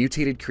such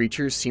mutated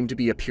creatures seem to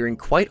be appearing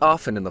quite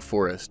often in the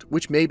forest,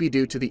 which may be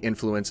due to the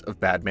influence of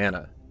bad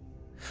mana.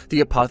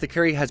 The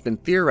apothecary has been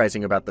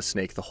theorizing about the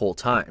snake the whole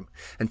time,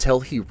 until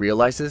he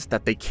realizes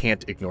that they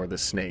can't ignore the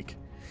snake.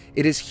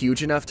 It is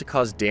huge enough to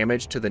cause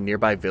damage to the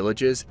nearby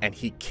villages, and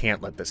he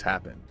can't let this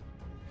happen.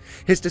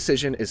 His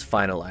decision is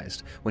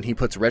finalized when he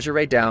puts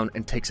Regere down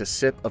and takes a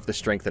sip of the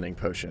strengthening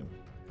potion.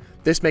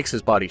 This makes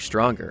his body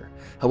stronger,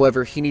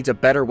 however he needs a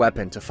better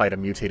weapon to fight a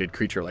mutated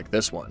creature like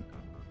this one.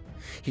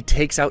 He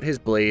takes out his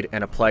blade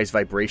and applies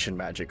vibration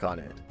magic on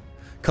it.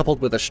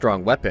 Coupled with a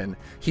strong weapon,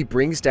 he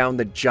brings down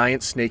the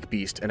giant snake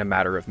beast in a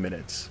matter of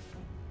minutes.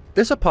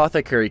 This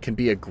apothecary can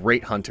be a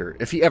great hunter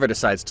if he ever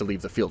decides to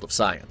leave the field of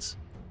science.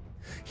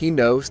 He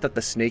knows that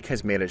the snake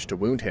has managed to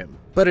wound him,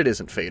 but it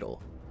isn't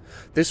fatal.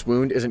 This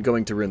wound isn't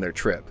going to ruin their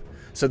trip,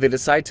 so they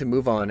decide to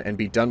move on and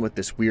be done with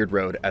this weird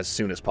road as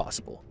soon as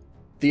possible.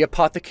 The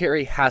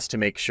apothecary has to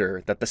make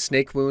sure that the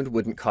snake wound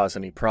wouldn't cause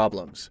any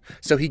problems,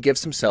 so he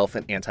gives himself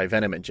an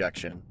anti-venom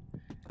injection.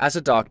 As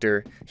a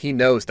doctor, he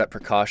knows that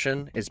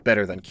precaution is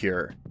better than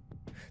cure.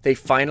 They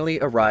finally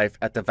arrive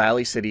at the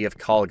valley city of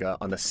Kalga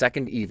on the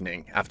second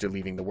evening after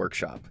leaving the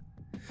workshop.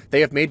 They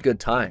have made good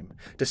time,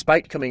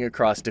 despite coming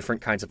across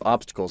different kinds of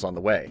obstacles on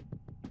the way.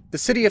 The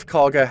city of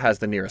Kalga has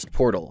the nearest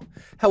portal.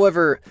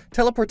 However,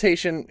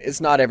 teleportation is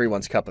not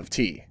everyone's cup of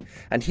tea,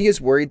 and he is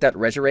worried that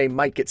Regere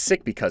might get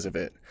sick because of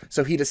it,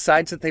 so he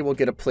decides that they will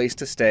get a place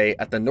to stay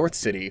at the North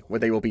City where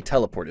they will be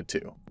teleported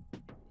to.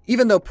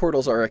 Even though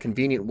portals are a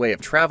convenient way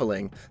of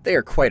traveling, they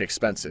are quite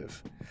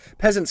expensive.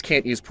 Peasants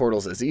can't use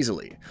portals as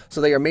easily,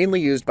 so they are mainly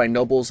used by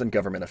nobles and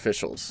government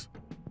officials.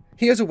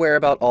 He is aware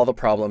about all the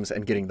problems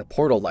and getting the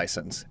portal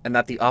license, and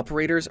that the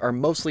operators are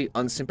mostly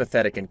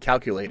unsympathetic and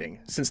calculating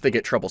since they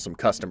get troublesome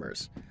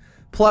customers.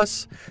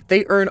 Plus,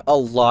 they earn a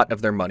lot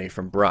of their money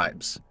from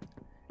bribes.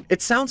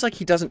 It sounds like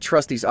he doesn't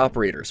trust these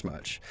operators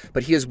much,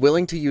 but he is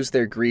willing to use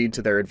their greed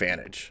to their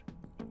advantage.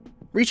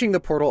 Reaching the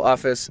portal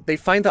office, they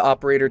find the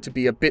operator to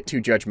be a bit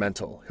too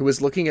judgmental, who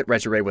is looking at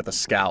Regere with a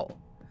scowl.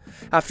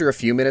 After a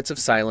few minutes of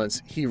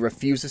silence, he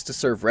refuses to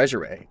serve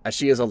Regere, as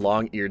she is a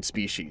long-eared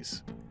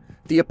species.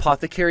 The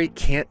apothecary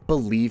can't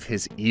believe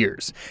his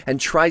ears, and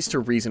tries to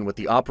reason with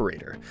the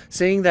operator,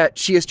 saying that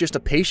she is just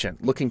a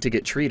patient looking to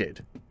get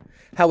treated.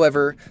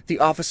 However, the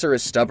officer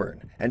is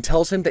stubborn, and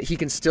tells him that he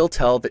can still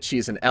tell that she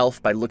is an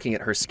elf by looking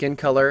at her skin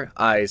color,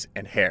 eyes,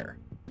 and hair.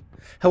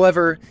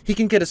 However, he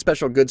can get a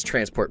special goods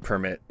transport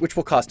permit, which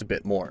will cost a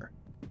bit more.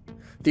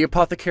 The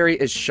apothecary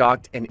is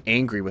shocked and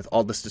angry with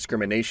all this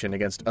discrimination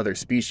against other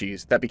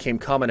species that became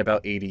common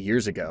about 80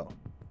 years ago.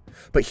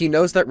 But he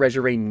knows that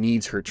Regere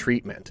needs her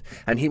treatment,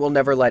 and he will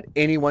never let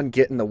anyone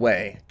get in the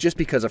way just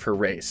because of her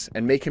race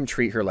and make him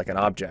treat her like an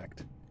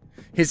object.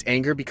 His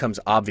anger becomes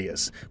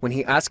obvious when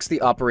he asks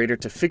the operator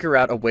to figure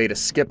out a way to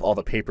skip all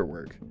the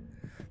paperwork.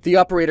 The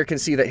operator can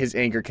see that his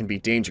anger can be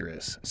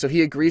dangerous, so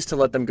he agrees to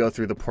let them go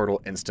through the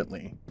portal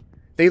instantly.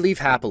 They leave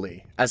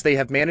happily, as they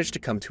have managed to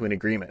come to an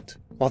agreement,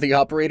 while the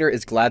operator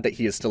is glad that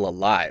he is still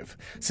alive,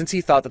 since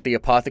he thought that the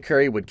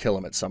apothecary would kill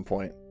him at some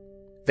point.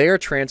 They are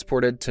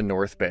transported to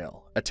North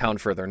Vale, a town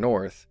further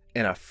north,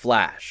 in a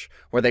flash,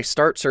 where they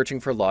start searching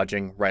for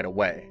lodging right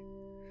away.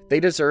 They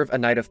deserve a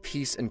night of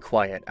peace and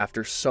quiet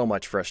after so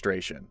much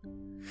frustration.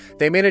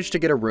 They manage to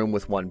get a room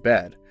with one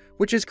bed,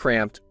 which is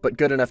cramped but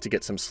good enough to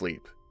get some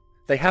sleep.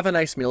 They have a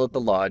nice meal at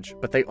the lodge,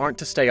 but they aren't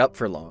to stay up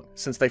for long,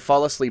 since they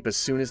fall asleep as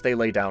soon as they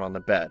lay down on the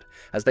bed,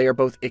 as they are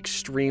both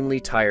extremely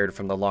tired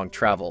from the long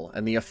travel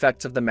and the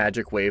effects of the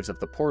magic waves of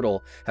the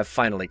portal have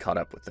finally caught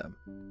up with them.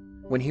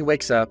 When he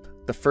wakes up,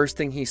 the first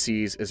thing he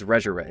sees is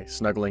Regere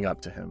snuggling up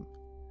to him.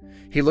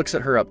 He looks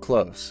at her up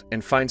close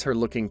and finds her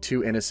looking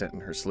too innocent in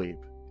her sleep.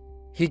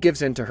 He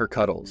gives in to her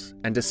cuddles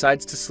and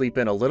decides to sleep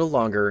in a little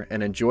longer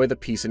and enjoy the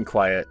peace and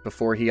quiet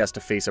before he has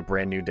to face a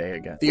brand new day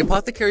again. The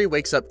apothecary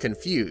wakes up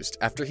confused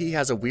after he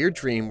has a weird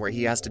dream where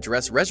he has to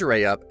dress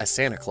Regere up as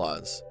Santa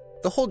Claus.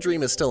 The whole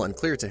dream is still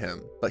unclear to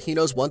him, but he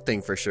knows one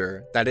thing for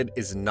sure, that it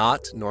is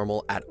not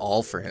normal at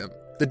all for him.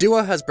 The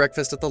duo has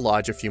breakfast at the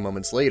lodge a few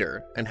moments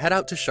later and head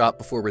out to shop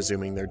before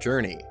resuming their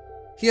journey.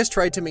 He has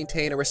tried to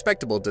maintain a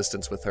respectable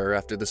distance with her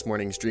after this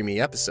morning's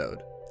dreamy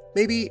episode.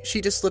 Maybe she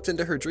just slipped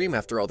into her dream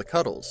after all the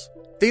cuddles.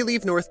 They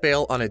leave North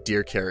Vale on a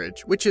deer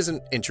carriage, which is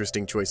an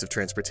interesting choice of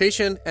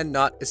transportation and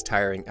not as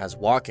tiring as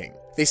walking.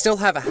 They still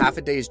have a half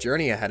a day's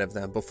journey ahead of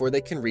them before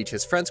they can reach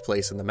his friend's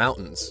place in the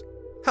mountains.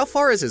 How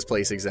far is his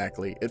place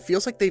exactly? It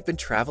feels like they've been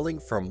traveling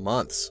for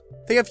months.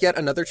 They have yet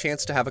another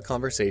chance to have a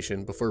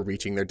conversation before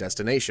reaching their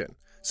destination,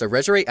 so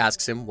Regere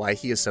asks him why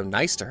he is so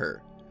nice to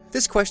her.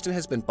 This question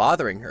has been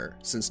bothering her,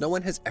 since no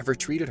one has ever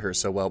treated her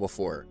so well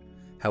before.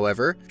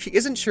 However, she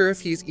isn't sure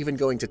if he's even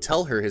going to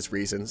tell her his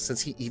reasons,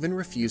 since he even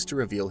refused to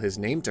reveal his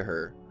name to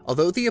her.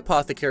 Although the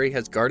apothecary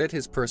has guarded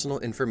his personal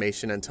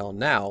information until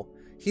now,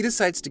 he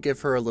decides to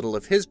give her a little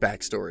of his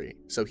backstory,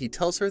 so he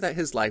tells her that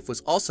his life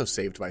was also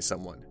saved by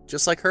someone,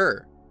 just like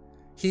her.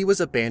 He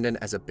was abandoned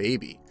as a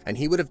baby, and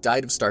he would have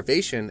died of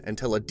starvation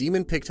until a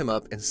demon picked him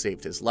up and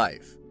saved his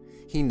life.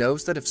 He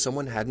knows that if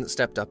someone hadn't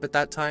stepped up at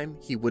that time,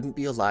 he wouldn't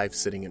be alive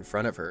sitting in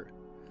front of her.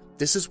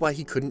 This is why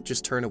he couldn't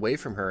just turn away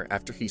from her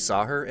after he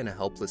saw her in a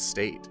helpless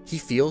state. He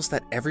feels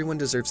that everyone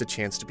deserves a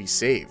chance to be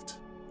saved.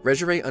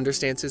 Regere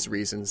understands his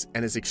reasons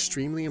and is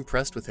extremely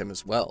impressed with him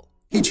as well.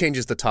 He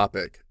changes the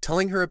topic,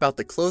 telling her about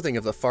the clothing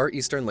of the far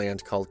eastern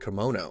land called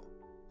kimono.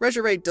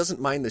 Regere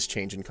doesn't mind this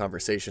change in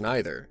conversation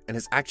either, and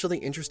is actually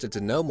interested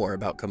to know more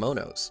about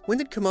kimonos. When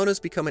did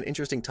kimonos become an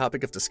interesting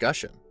topic of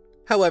discussion?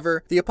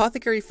 However, the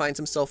apothecary finds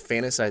himself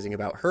fantasizing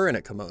about her in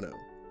a kimono.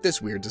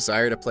 This weird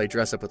desire to play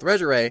dress-up with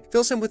Regere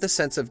fills him with a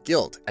sense of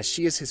guilt, as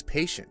she is his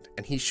patient,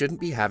 and he shouldn't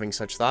be having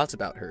such thoughts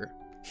about her.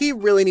 He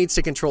really needs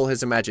to control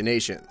his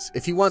imaginations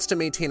if he wants to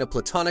maintain a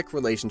platonic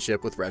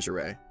relationship with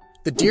Regere.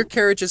 The deer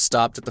carriage is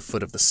stopped at the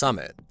foot of the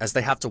summit, as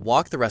they have to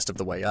walk the rest of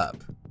the way up.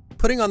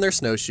 Putting on their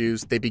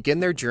snowshoes, they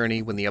begin their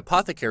journey when the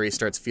apothecary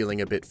starts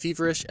feeling a bit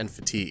feverish and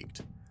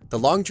fatigued. The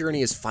long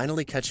journey is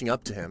finally catching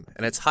up to him,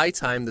 and it's high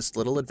time this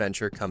little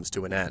adventure comes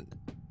to an end.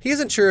 He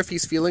isn't sure if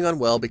he's feeling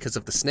unwell because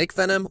of the snake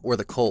venom or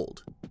the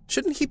cold.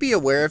 Shouldn't he be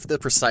aware of the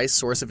precise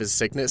source of his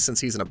sickness since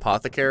he's an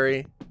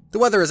apothecary? The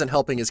weather isn't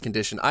helping his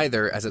condition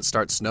either as it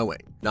starts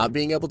snowing. Not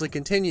being able to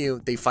continue,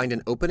 they find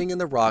an opening in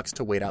the rocks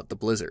to wait out the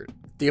blizzard.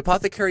 The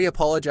apothecary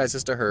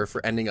apologizes to her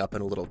for ending up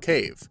in a little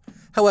cave.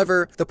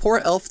 However, the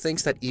poor elf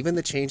thinks that even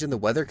the change in the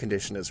weather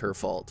condition is her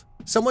fault.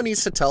 Someone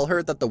needs to tell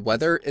her that the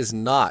weather is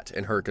not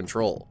in her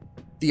control.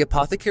 The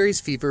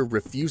apothecary's fever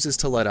refuses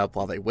to let up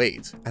while they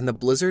wait, and the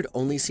blizzard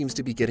only seems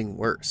to be getting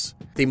worse.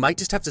 They might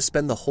just have to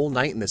spend the whole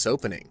night in this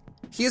opening.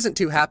 He isn't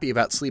too happy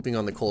about sleeping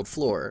on the cold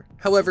floor,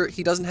 however,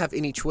 he doesn't have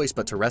any choice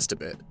but to rest a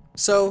bit.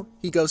 So,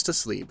 he goes to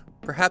sleep,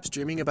 perhaps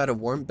dreaming about a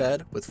warm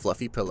bed with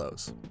fluffy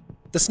pillows.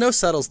 The snow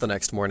settles the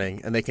next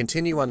morning, and they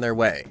continue on their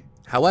way.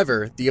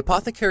 However, the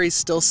apothecary is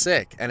still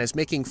sick and is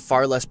making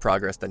far less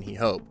progress than he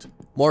hoped.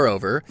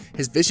 Moreover,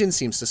 his vision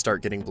seems to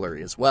start getting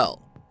blurry as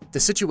well. The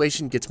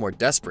situation gets more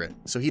desperate,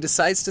 so he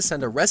decides to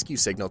send a rescue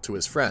signal to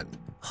his friend.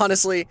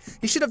 Honestly,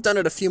 he should have done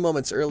it a few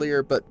moments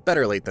earlier, but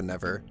better late than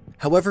never.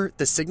 However,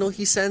 the signal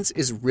he sends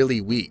is really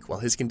weak, while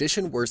his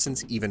condition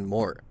worsens even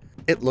more.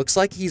 It looks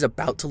like he's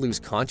about to lose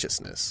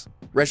consciousness.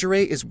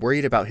 Regere is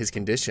worried about his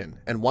condition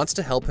and wants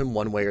to help him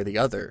one way or the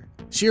other.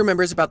 She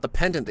remembers about the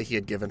pendant that he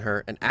had given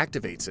her and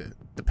activates it.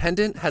 The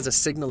pendant has a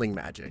signaling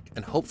magic,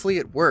 and hopefully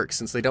it works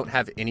since they don't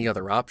have any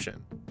other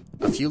option.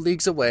 A few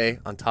leagues away,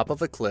 on top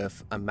of a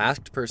cliff, a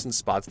masked person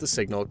spots the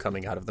signal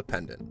coming out of the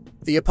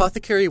pendant. The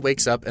apothecary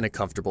wakes up in a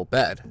comfortable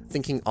bed,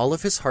 thinking all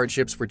of his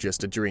hardships were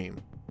just a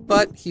dream.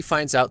 But he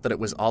finds out that it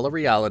was all a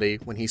reality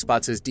when he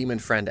spots his demon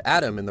friend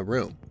Adam in the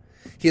room.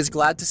 He is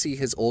glad to see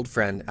his old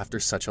friend after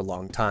such a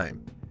long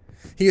time.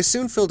 He is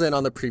soon filled in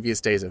on the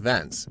previous day's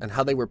events and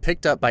how they were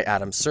picked up by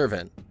Adam's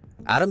servant.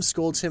 Adam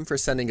scolds him for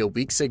sending a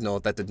weak signal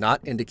that did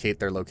not indicate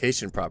their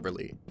location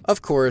properly.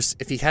 Of course,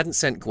 if he hadn't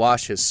sent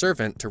Gouache, his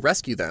servant, to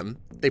rescue them,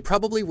 they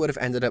probably would have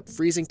ended up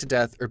freezing to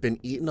death or been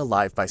eaten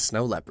alive by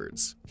snow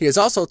leopards. He is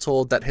also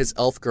told that his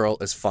elf girl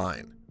is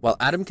fine, while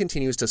Adam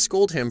continues to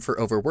scold him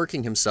for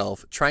overworking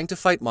himself, trying to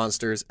fight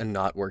monsters and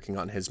not working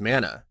on his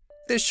mana.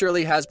 This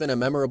surely has been a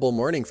memorable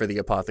morning for the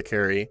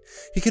apothecary.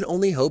 He can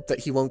only hope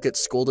that he won't get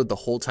scolded the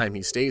whole time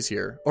he stays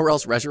here, or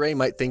else Regere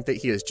might think that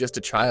he is just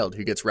a child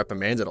who gets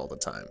reprimanded all the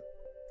time.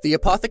 The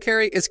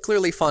apothecary is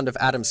clearly fond of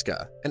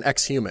Adamska, an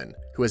ex-human,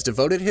 who has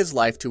devoted his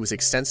life to his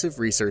extensive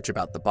research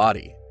about the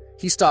body.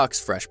 He stocks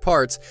fresh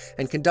parts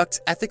and conducts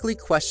ethically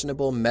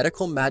questionable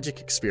medical magic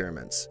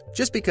experiments,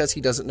 just because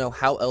he doesn't know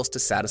how else to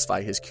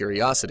satisfy his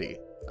curiosity.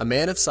 A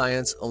man of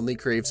science only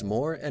craves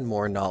more and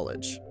more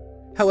knowledge.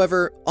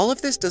 However, all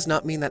of this does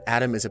not mean that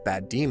Adam is a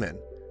bad demon.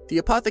 The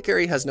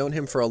apothecary has known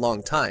him for a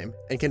long time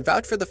and can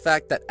vouch for the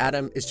fact that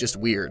Adam is just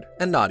weird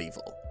and not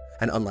evil.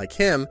 And unlike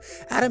him,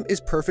 Adam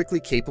is perfectly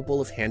capable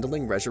of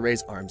handling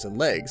Regere's arms and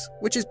legs,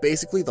 which is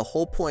basically the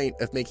whole point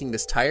of making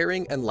this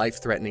tiring and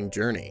life-threatening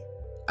journey.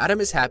 Adam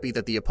is happy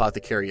that the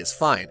apothecary is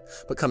fine,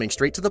 but coming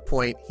straight to the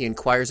point, he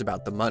inquires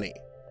about the money.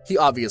 He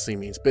obviously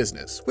means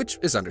business, which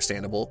is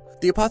understandable.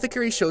 The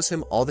apothecary shows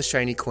him all the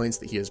shiny coins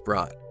that he has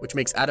brought, which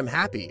makes Adam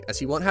happy as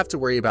he won't have to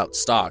worry about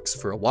stocks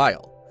for a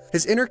while.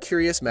 His inner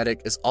curious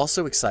medic is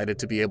also excited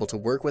to be able to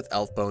work with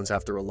elf bones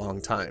after a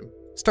long time.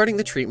 Starting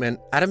the treatment,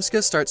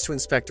 Adamska starts to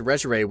inspect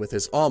Regere with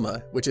his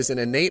Alma, which is an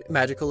innate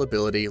magical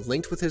ability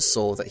linked with his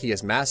soul that he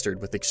has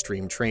mastered with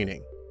extreme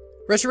training.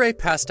 Regere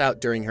passed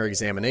out during her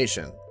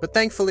examination, but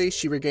thankfully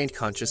she regained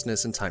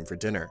consciousness in time for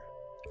dinner.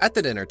 At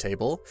the dinner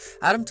table,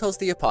 Adam tells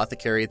the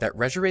apothecary that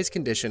Regere's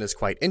condition is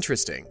quite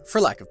interesting,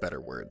 for lack of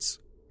better words.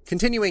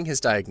 Continuing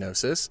his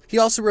diagnosis, he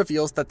also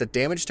reveals that the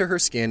damage to her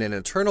skin and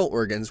internal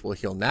organs will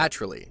heal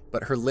naturally,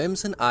 but her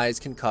limbs and eyes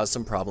can cause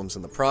some problems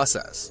in the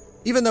process.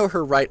 Even though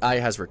her right eye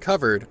has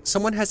recovered,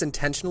 someone has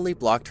intentionally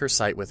blocked her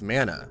sight with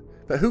mana.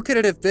 But who could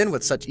it have been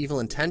with such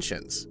evil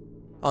intentions?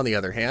 On the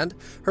other hand,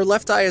 her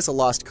left eye is a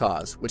lost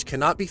cause, which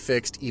cannot be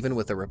fixed even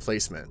with a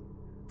replacement.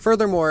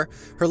 Furthermore,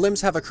 her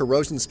limbs have a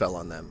corrosion spell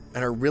on them,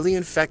 and are really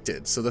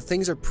infected, so the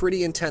things are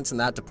pretty intense in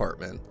that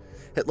department.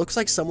 It looks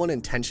like someone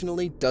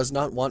intentionally does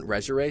not want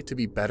Regere to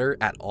be better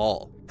at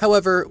all.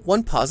 However,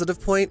 one positive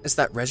point is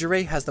that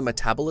Regere has the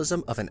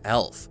metabolism of an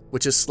elf,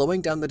 which is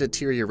slowing down the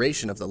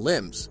deterioration of the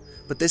limbs,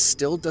 but this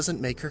still doesn't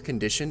make her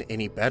condition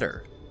any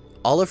better.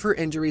 All of her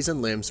injuries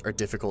and limbs are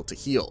difficult to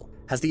heal.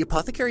 Has the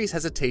apothecary's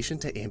hesitation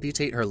to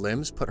amputate her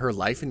limbs put her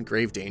life in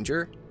grave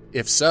danger?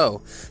 If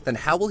so, then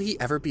how will he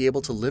ever be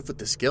able to live with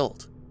this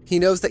guilt? He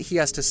knows that he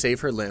has to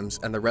save her limbs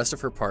and the rest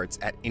of her parts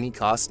at any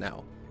cost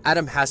now.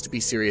 Adam has to be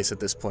serious at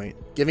this point,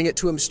 giving it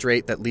to him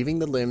straight that leaving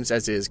the limbs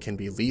as is can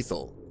be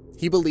lethal.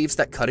 He believes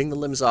that cutting the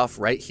limbs off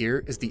right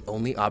here is the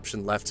only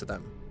option left to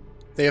them.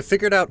 They have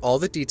figured out all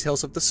the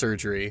details of the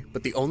surgery,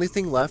 but the only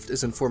thing left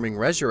is informing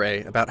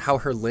Regere about how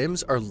her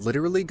limbs are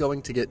literally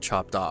going to get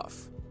chopped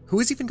off. Who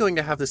is even going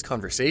to have this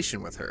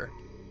conversation with her?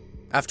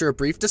 After a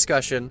brief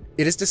discussion,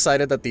 it is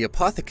decided that the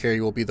apothecary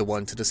will be the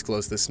one to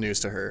disclose this news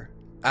to her.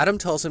 Adam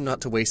tells him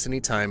not to waste any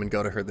time and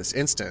go to her this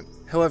instant.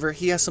 However,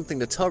 he has something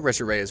to tell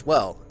Regere as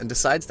well, and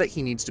decides that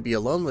he needs to be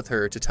alone with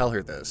her to tell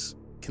her this.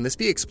 Can this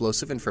be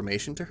explosive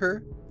information to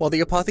her? While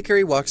the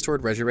apothecary walks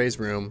toward Regere's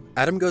room,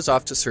 Adam goes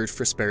off to search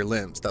for spare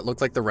limbs that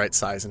look like the right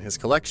size in his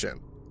collection.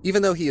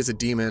 Even though he is a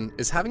demon,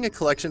 is having a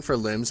collection for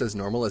limbs as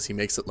normal as he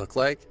makes it look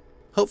like?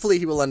 Hopefully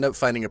he will end up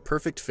finding a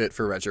perfect fit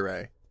for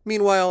Regere.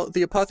 Meanwhile,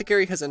 the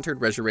apothecary has entered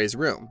Regere's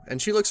room,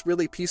 and she looks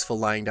really peaceful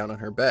lying down on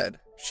her bed.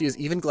 She is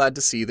even glad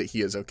to see that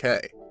he is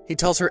okay. He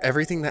tells her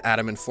everything that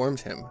Adam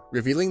informed him,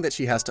 revealing that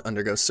she has to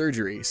undergo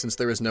surgery since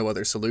there is no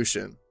other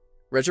solution.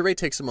 Regere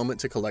takes a moment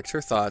to collect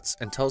her thoughts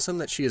and tells him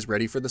that she is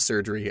ready for the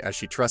surgery as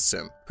she trusts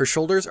him. Her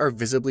shoulders are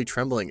visibly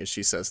trembling as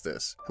she says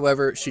this.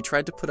 However, she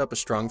tried to put up a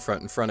strong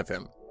front in front of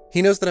him.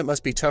 He knows that it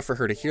must be tough for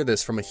her to hear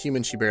this from a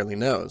human she barely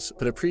knows,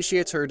 but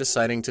appreciates her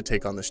deciding to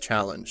take on this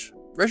challenge.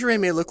 Regere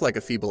may look like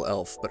a feeble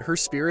elf, but her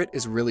spirit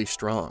is really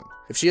strong.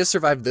 If she has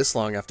survived this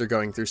long after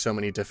going through so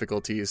many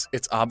difficulties,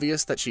 it's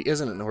obvious that she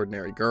isn't an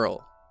ordinary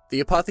girl. The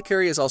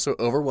apothecary is also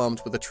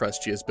overwhelmed with the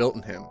trust she has built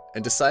in him,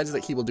 and decides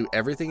that he will do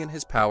everything in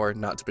his power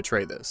not to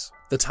betray this.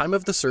 The time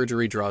of the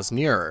surgery draws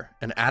nearer,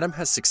 and Adam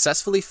has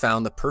successfully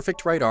found the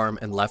perfect right arm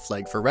and left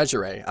leg for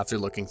Regere after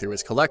looking through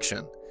his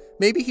collection.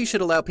 Maybe he should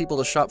allow people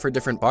to shop for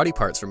different body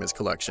parts from his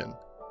collection.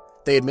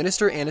 They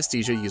administer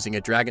anesthesia using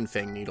a dragon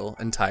fang needle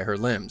and tie her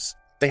limbs.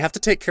 They have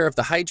to take care of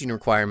the hygiene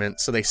requirement,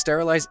 so they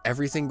sterilize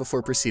everything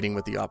before proceeding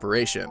with the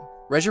operation.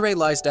 Regere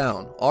lies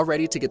down, all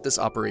ready to get this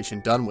operation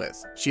done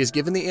with. She is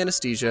given the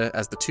anesthesia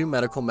as the two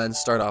medical men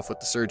start off with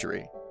the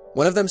surgery.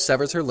 One of them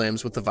severs her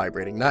limbs with the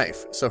vibrating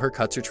knife, so her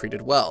cuts are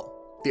treated well.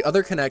 The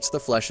other connects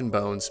the flesh and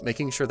bones,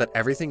 making sure that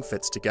everything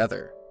fits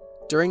together.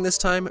 During this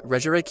time,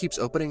 Regere keeps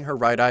opening her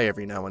right eye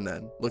every now and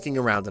then, looking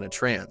around in a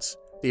trance.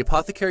 The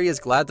apothecary is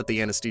glad that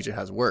the anesthesia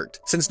has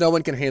worked, since no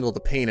one can handle the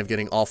pain of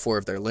getting all 4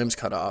 of their limbs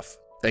cut off.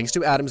 Thanks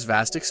to Adam's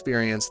vast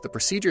experience, the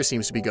procedure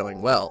seems to be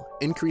going well,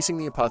 increasing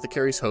the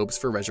apothecary's hopes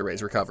for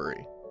Regere's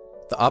recovery.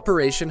 The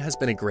operation has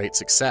been a great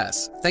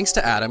success, thanks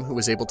to Adam, who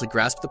was able to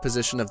grasp the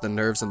position of the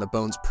nerves and the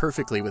bones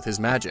perfectly with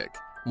his magic.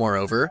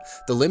 Moreover,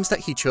 the limbs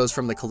that he chose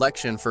from the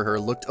collection for her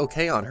looked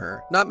okay on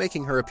her, not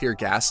making her appear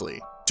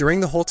ghastly. During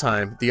the whole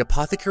time, the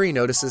apothecary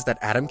notices that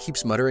Adam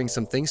keeps muttering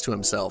some things to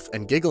himself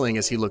and giggling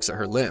as he looks at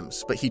her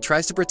limbs, but he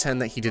tries to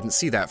pretend that he didn't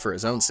see that for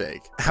his own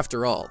sake.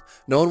 After all,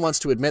 no one wants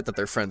to admit that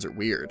their friends are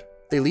weird.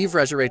 They leave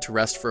Regere to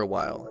rest for a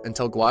while,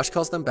 until Gouache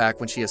calls them back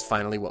when she has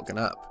finally woken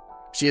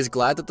up. She is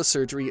glad that the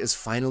surgery is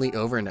finally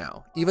over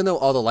now, even though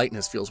all the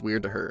lightness feels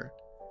weird to her.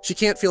 She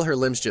can't feel her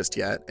limbs just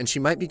yet, and she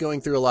might be going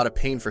through a lot of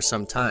pain for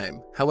some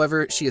time.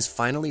 However, she is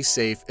finally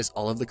safe as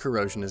all of the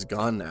corrosion is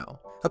gone now.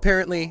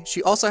 Apparently,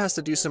 she also has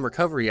to do some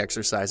recovery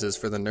exercises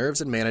for the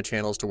nerves and mana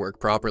channels to work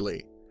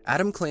properly.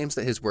 Adam claims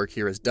that his work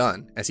here is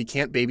done, as he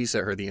can't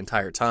babysit her the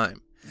entire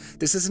time.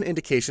 This is an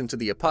indication to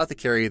the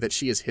apothecary that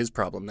she is his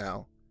problem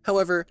now.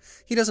 However,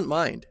 he doesn't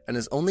mind, and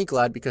is only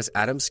glad because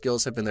Adam's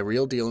skills have been the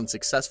real deal in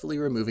successfully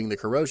removing the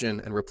corrosion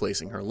and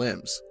replacing her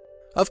limbs.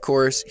 Of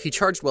course, he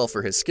charged well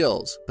for his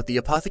skills, but the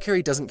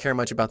apothecary doesn't care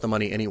much about the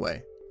money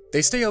anyway.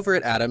 They stay over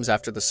at Adam's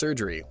after the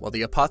surgery, while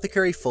the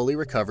apothecary fully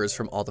recovers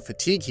from all the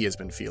fatigue he has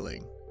been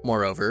feeling.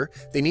 Moreover,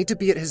 they need to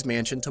be at his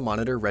mansion to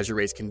monitor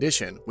Regere's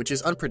condition, which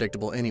is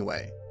unpredictable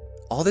anyway.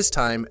 All this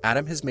time,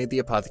 Adam has made the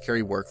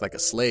apothecary work like a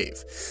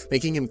slave,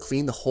 making him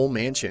clean the whole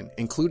mansion,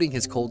 including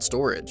his cold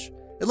storage.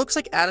 It looks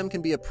like Adam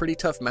can be a pretty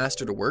tough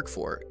master to work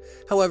for.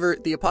 However,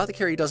 the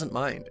apothecary doesn't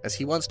mind, as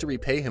he wants to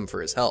repay him for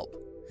his help.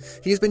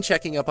 He's been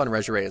checking up on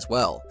Regere as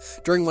well.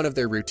 During one of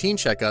their routine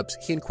checkups,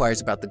 he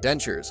inquires about the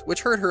dentures,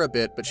 which hurt her a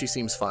bit, but she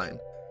seems fine.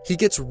 He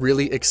gets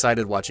really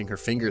excited watching her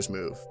fingers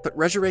move, but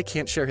Regere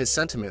can't share his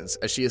sentiments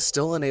as she is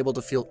still unable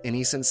to feel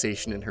any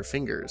sensation in her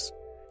fingers.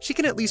 She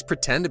can at least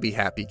pretend to be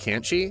happy,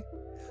 can't she?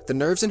 The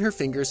nerves in her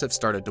fingers have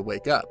started to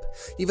wake up,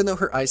 even though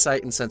her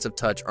eyesight and sense of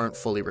touch aren't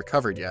fully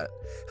recovered yet.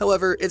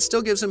 However, it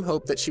still gives him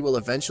hope that she will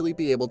eventually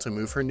be able to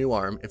move her new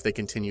arm if they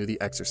continue the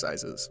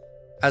exercises.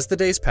 As the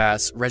days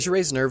pass,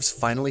 Regere's nerves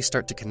finally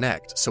start to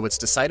connect, so it's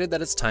decided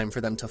that it's time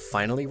for them to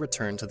finally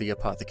return to the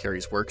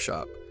apothecary's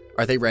workshop.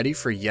 Are they ready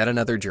for yet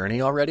another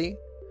journey already?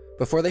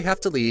 Before they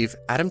have to leave,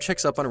 Adam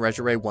checks up on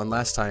Regere one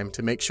last time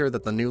to make sure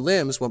that the new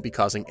limbs won't be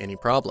causing any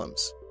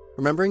problems.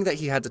 Remembering that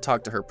he had to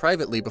talk to her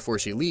privately before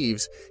she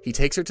leaves, he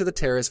takes her to the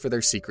terrace for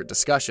their secret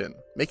discussion,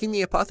 making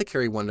the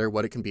apothecary wonder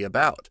what it can be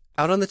about.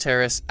 Out on the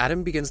terrace,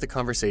 Adam begins the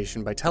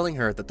conversation by telling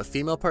her that the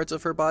female parts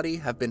of her body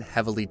have been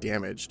heavily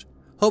damaged.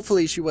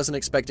 Hopefully, she wasn't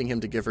expecting him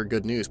to give her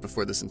good news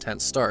before this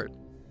intense start.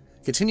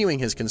 Continuing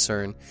his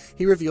concern,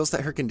 he reveals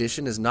that her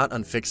condition is not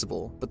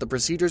unfixable, but the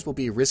procedures will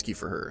be risky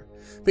for her.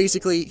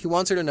 Basically, he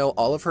wants her to know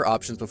all of her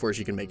options before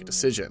she can make a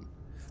decision.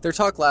 Their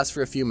talk lasts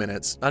for a few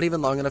minutes, not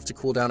even long enough to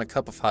cool down a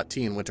cup of hot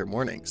tea in winter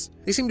mornings.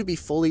 They seem to be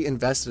fully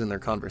invested in their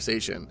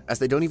conversation, as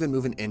they don't even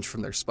move an inch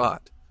from their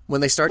spot.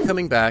 When they start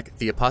coming back,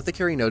 the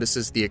apothecary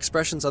notices the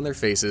expressions on their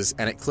faces,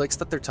 and it clicks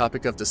that their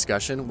topic of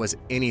discussion was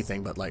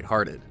anything but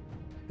lighthearted.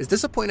 Is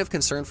this a point of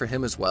concern for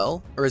him as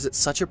well, or is it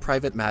such a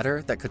private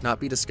matter that could not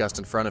be discussed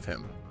in front of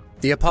him?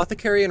 The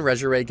apothecary and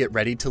Regere get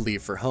ready to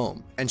leave for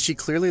home, and she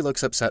clearly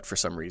looks upset for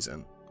some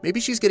reason. Maybe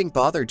she's getting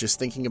bothered just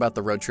thinking about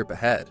the road trip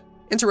ahead.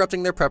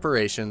 Interrupting their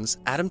preparations,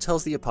 Adam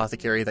tells the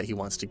apothecary that he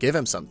wants to give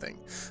him something,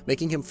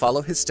 making him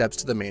follow his steps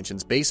to the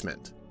mansion's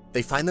basement.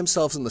 They find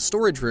themselves in the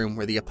storage room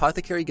where the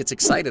apothecary gets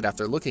excited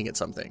after looking at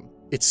something.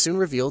 It's soon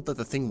revealed that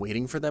the thing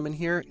waiting for them in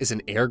here is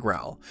an air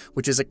growl,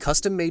 which is a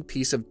custom-made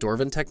piece of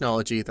Dwarven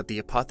technology that the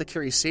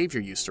apothecary's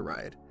savior used to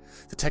ride.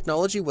 The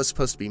technology was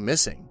supposed to be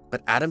missing,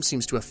 but Adam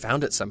seems to have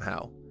found it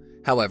somehow.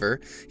 However,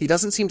 he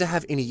doesn't seem to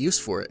have any use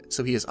for it,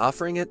 so he is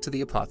offering it to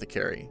the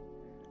apothecary.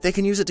 They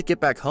can use it to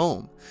get back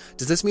home.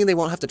 Does this mean they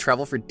won't have to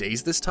travel for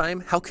days this time?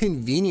 How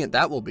convenient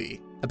that will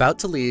be. About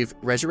to leave,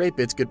 Regere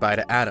bids goodbye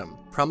to Adam,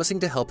 promising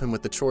to help him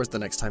with the chores the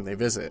next time they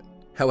visit.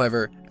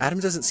 However, Adam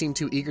doesn't seem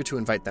too eager to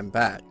invite them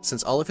back,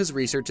 since all of his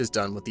research is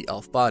done with the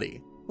elf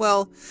body.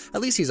 Well,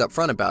 at least he's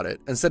upfront about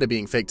it, instead of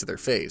being fake to their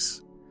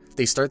face.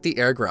 They start the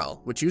air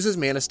growl, which uses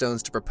mana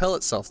stones to propel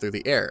itself through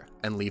the air,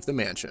 and leave the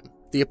mansion.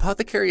 The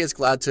apothecary is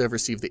glad to have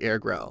received the air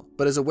growl,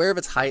 but is aware of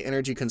its high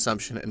energy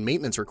consumption and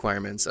maintenance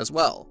requirements as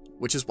well,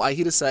 which is why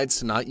he decides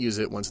to not use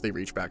it once they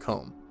reach back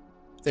home.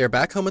 They are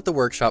back home at the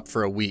workshop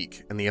for a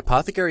week, and the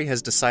apothecary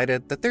has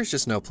decided that there's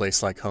just no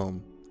place like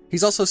home.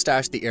 He's also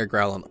stashed the air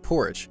growl on the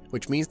porch,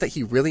 which means that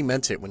he really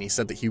meant it when he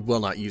said that he will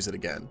not use it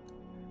again.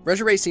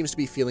 Regere seems to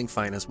be feeling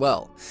fine as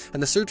well,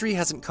 and the surgery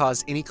hasn't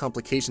caused any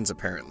complications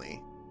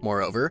apparently.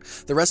 Moreover,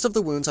 the rest of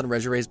the wounds on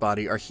Regere's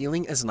body are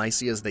healing as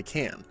nicely as they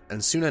can,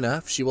 and soon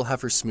enough she will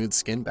have her smooth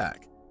skin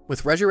back.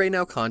 With Regere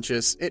now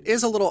conscious, it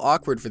is a little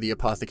awkward for the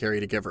apothecary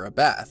to give her a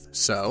bath,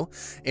 so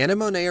Anna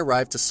Monet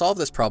arrived to solve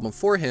this problem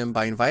for him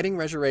by inviting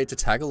Regere to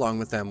tag along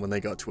with them when they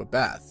go to a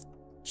bath.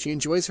 She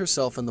enjoys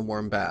herself in the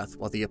warm bath,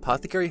 while the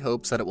apothecary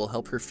hopes that it will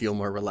help her feel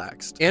more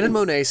relaxed. Anne and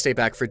Monet stay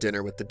back for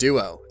dinner with the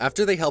duo,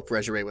 after they help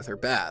Regere with her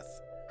bath.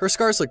 Her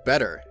scars look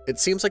better. It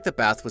seems like the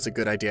bath was a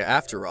good idea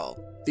after all.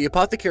 The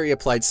apothecary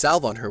applied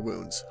salve on her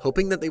wounds,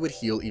 hoping that they would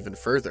heal even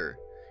further.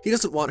 He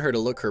doesn't want her to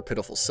look her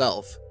pitiful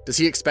self. Does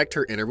he expect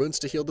her inner wounds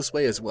to heal this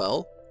way as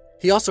well?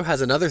 He also has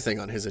another thing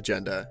on his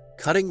agenda,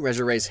 cutting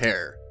Regere's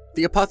hair.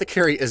 The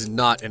apothecary is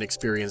not an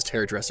experienced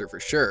hairdresser for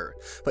sure,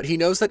 but he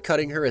knows that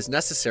cutting her is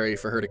necessary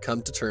for her to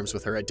come to terms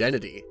with her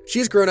identity. She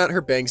has grown out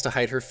her bangs to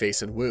hide her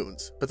face and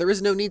wounds, but there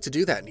is no need to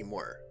do that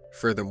anymore.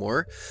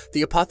 Furthermore,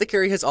 the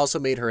apothecary has also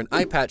made her an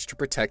eye patch to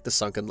protect the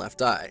sunken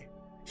left eye.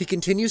 He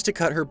continues to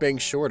cut her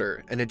bangs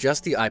shorter and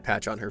adjust the eye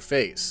patch on her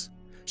face.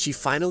 She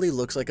finally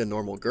looks like a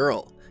normal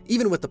girl,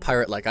 even with the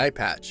pirate-like eye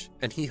patch,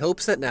 and he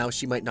hopes that now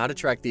she might not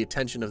attract the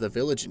attention of the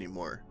village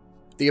anymore.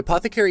 The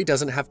apothecary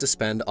doesn't have to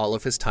spend all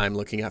of his time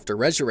looking after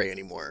Regere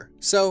anymore,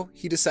 so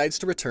he decides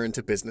to return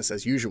to business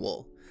as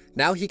usual.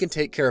 Now he can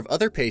take care of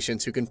other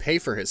patients who can pay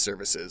for his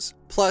services.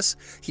 Plus,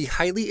 he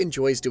highly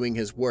enjoys doing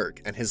his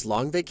work, and his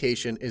long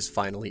vacation is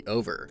finally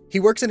over. He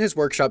works in his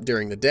workshop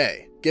during the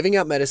day, giving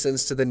out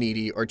medicines to the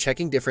needy or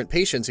checking different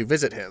patients who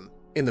visit him.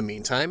 In the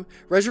meantime,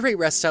 Regere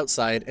rests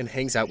outside and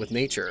hangs out with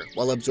nature,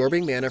 while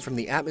absorbing mana from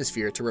the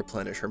atmosphere to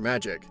replenish her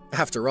magic.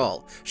 After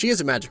all, she is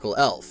a magical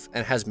elf,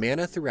 and has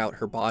mana throughout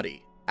her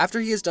body. After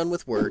he is done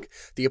with work,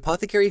 the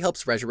apothecary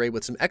helps Regere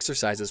with some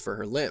exercises for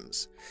her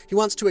limbs. He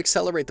wants to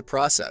accelerate the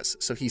process,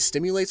 so he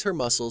stimulates her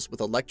muscles with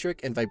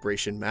electric and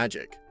vibration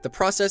magic. The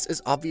process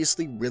is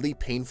obviously really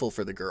painful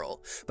for the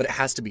girl, but it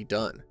has to be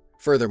done.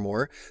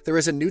 Furthermore, there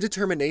is a new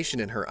determination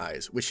in her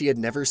eyes, which she had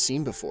never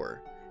seen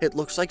before. It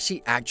looks like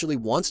she actually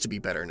wants to be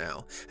better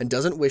now, and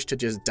doesn't wish to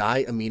just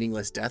die a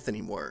meaningless death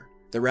anymore.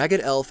 The ragged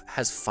elf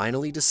has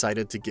finally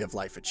decided to give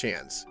life a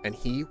chance, and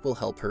he will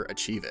help her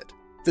achieve it.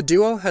 The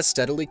duo has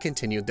steadily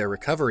continued their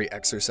recovery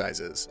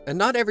exercises, and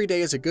not every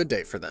day is a good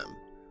day for them.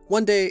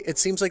 One day, it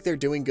seems like they're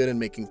doing good and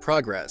making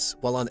progress,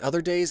 while on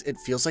other days, it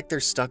feels like they're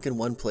stuck in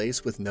one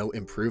place with no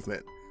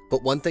improvement.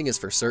 But one thing is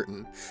for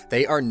certain,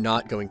 they are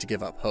not going to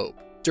give up hope.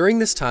 During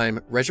this time,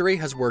 Regere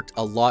has worked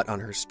a lot on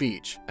her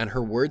speech, and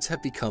her words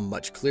have become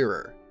much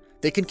clearer.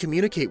 They can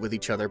communicate with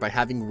each other by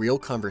having real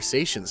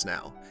conversations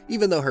now,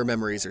 even though her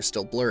memories are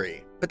still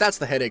blurry, but that's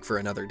the headache for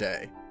another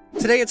day.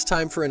 Today it's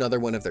time for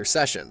another one of their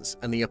sessions,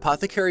 and the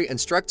apothecary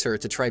instructs her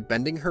to try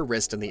bending her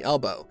wrist and the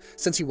elbow,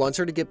 since he wants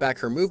her to get back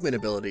her movement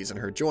abilities in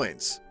her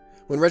joints.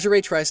 When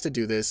Regere tries to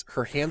do this,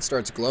 her hand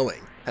starts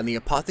glowing, and the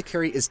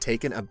apothecary is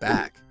taken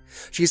aback.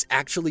 She is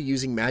actually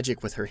using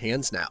magic with her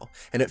hands now,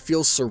 and it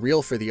feels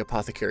surreal for the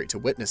apothecary to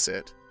witness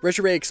it.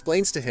 Regere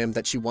explains to him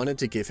that she wanted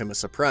to give him a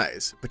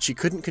surprise, but she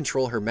couldn't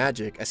control her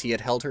magic as he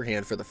had held her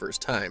hand for the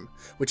first time,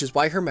 which is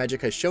why her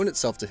magic has shown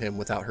itself to him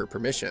without her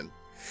permission.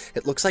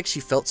 It looks like she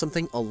felt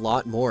something a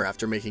lot more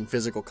after making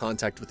physical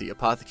contact with the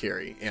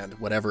apothecary, and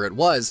whatever it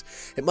was,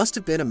 it must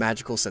have been a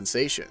magical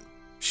sensation.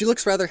 She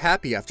looks rather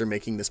happy after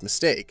making this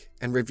mistake,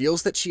 and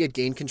reveals that she had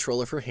gained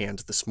control of her hand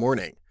this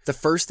morning. The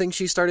first thing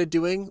she started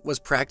doing was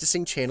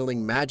practicing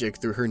channeling magic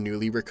through her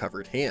newly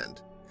recovered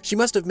hand. She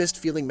must have missed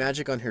feeling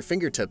magic on her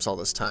fingertips all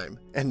this time,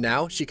 and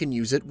now she can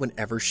use it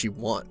whenever she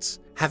wants.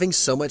 Having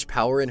so much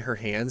power in her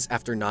hands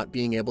after not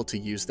being able to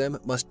use them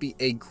must be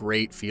a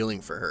great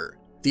feeling for her.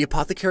 The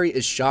apothecary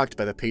is shocked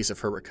by the pace of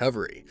her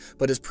recovery,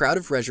 but is proud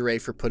of Regere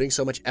for putting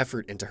so much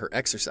effort into her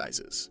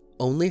exercises.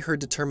 Only her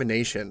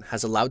determination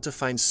has allowed to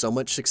find so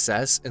much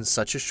success in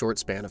such a short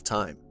span of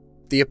time.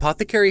 The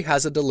apothecary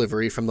has a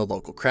delivery from the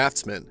local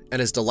craftsman,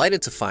 and is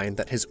delighted to find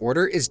that his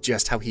order is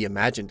just how he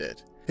imagined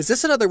it. Is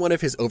this another one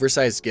of his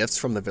oversized gifts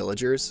from the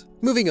villagers?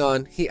 Moving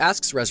on, he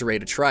asks Regere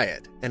to try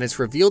it, and it's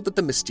revealed that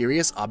the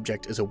mysterious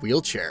object is a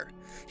wheelchair.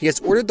 He has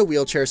ordered the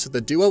wheelchair so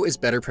the duo is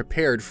better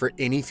prepared for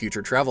any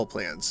future travel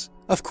plans.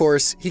 Of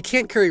course, he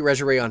can't carry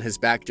Regere on his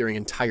back during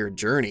entire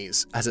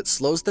journeys, as it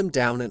slows them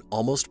down and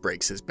almost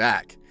breaks his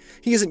back.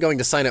 He isn't going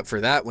to sign up for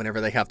that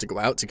whenever they have to go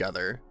out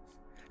together.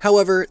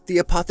 However, the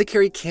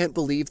apothecary can't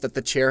believe that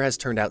the chair has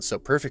turned out so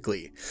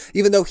perfectly,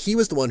 even though he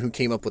was the one who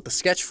came up with the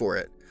sketch for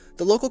it.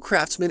 The local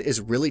craftsman is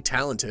really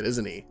talented,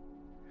 isn't he?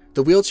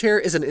 The wheelchair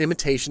is an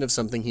imitation of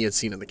something he had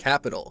seen in the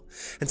capital,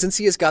 and since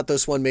he has got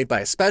this one made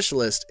by a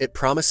specialist, it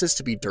promises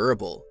to be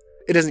durable.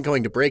 It isn't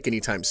going to break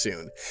anytime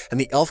soon, and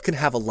the elf can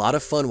have a lot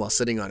of fun while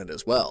sitting on it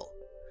as well.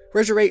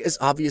 Regere is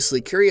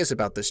obviously curious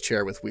about this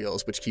chair with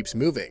wheels which keeps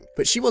moving,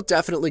 but she will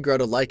definitely grow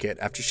to like it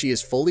after she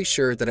is fully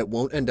sure that it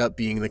won't end up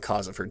being the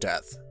cause of her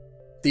death.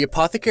 The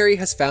apothecary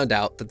has found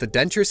out that the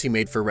dentures he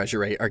made for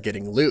Regere are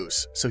getting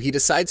loose, so he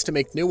decides to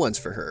make new ones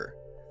for her.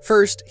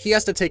 First, he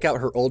has to take out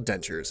her old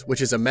dentures,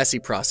 which is a messy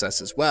process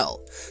as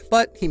well,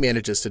 but he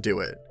manages to do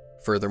it.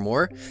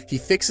 Furthermore, he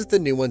fixes the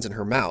new ones in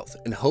her mouth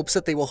and hopes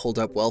that they will hold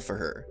up well for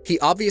her. He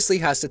obviously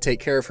has to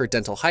take care of her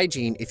dental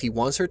hygiene if he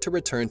wants her to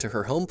return to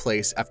her home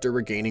place after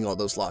regaining all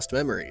those lost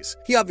memories.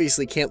 He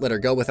obviously can't let her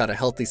go without a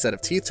healthy set of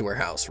teeth to her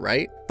house,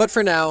 right? But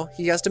for now,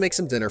 he has to make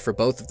some dinner for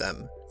both of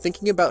them.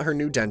 Thinking about her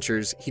new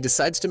dentures, he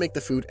decides to make the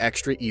food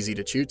extra easy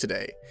to chew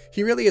today.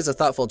 He really is a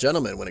thoughtful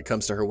gentleman when it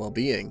comes to her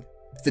well-being.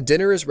 The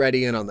dinner is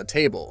ready and on the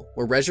table,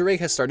 where Regere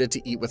has started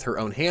to eat with her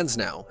own hands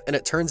now, and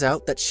it turns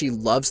out that she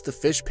loves the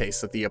fish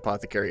paste that the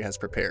apothecary has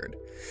prepared.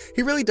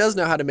 He really does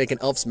know how to make an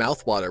elf's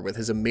mouth water with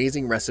his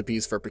amazing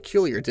recipes for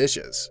peculiar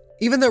dishes.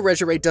 Even though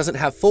Regere doesn't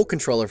have full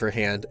control of her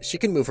hand, she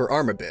can move her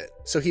arm a bit,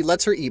 so he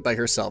lets her eat by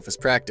herself as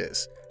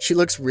practice. She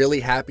looks really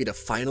happy to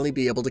finally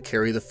be able to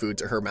carry the food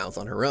to her mouth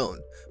on her own,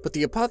 but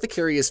the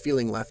apothecary is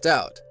feeling left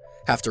out.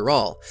 After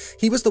all,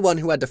 he was the one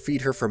who had to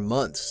feed her for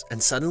months,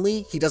 and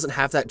suddenly he doesn't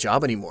have that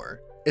job anymore.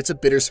 It's a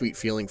bittersweet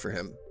feeling for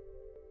him.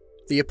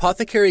 The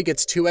apothecary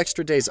gets 2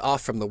 extra days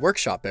off from the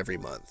workshop every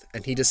month,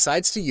 and he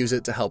decides to use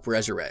it to help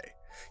Regere.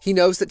 He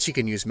knows that she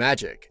can use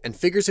magic, and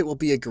figures it will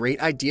be a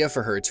great idea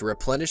for her to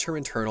replenish her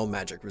internal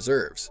magic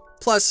reserves.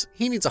 Plus,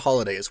 he needs a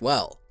holiday as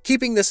well.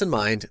 Keeping this in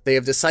mind, they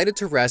have decided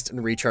to rest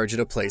and recharge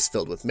at a place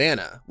filled with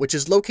mana, which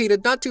is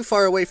located not too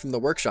far away from the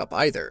workshop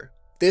either.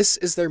 This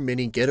is their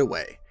mini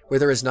getaway,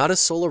 where there is not a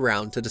soul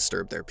around to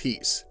disturb their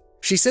peace.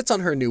 She sits on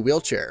her new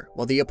wheelchair,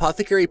 while the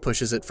apothecary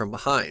pushes it from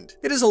behind.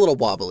 It is a little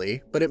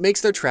wobbly, but it makes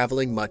their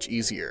traveling much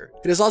easier.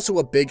 It is also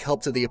a big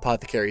help to the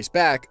apothecary's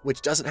back,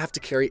 which doesn't have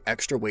to carry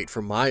extra weight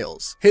for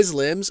miles. His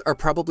limbs are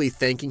probably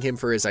thanking him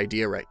for his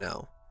idea right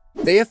now.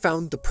 They have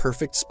found the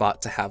perfect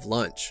spot to have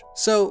lunch,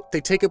 so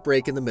they take a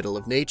break in the middle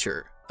of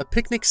nature. A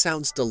picnic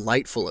sounds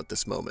delightful at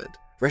this moment.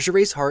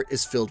 Regere's heart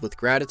is filled with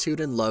gratitude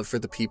and love for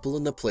the people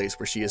in the place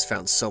where she has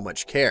found so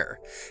much care,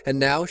 and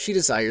now she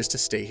desires to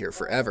stay here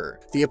forever.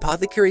 The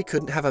apothecary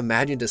couldn't have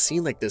imagined a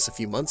scene like this a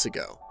few months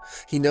ago.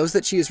 He knows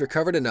that she is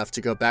recovered enough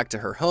to go back to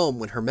her home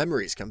when her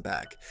memories come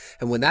back,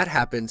 and when that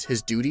happens,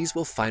 his duties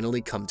will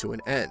finally come to an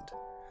end.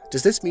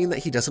 Does this mean that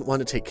he doesn't want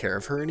to take care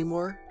of her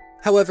anymore?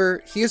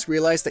 However, he has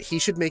realized that he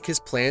should make his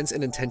plans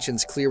and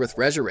intentions clear with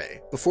Regere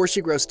before she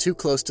grows too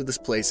close to this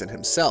place and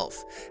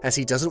himself, as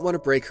he doesn't want to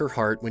break her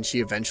heart when she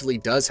eventually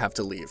does have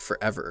to leave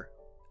forever.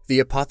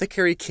 The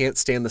apothecary can't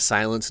stand the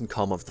silence and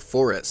calm of the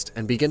forest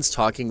and begins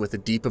talking with a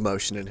deep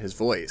emotion in his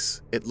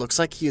voice. It looks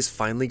like he is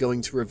finally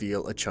going to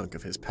reveal a chunk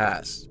of his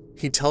past.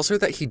 He tells her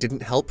that he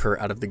didn't help her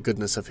out of the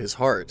goodness of his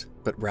heart,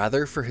 but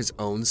rather for his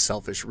own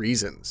selfish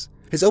reasons.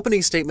 His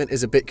opening statement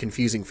is a bit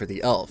confusing for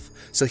the elf,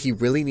 so he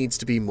really needs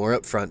to be more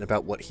upfront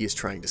about what he is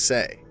trying to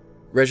say.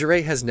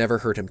 Regere has never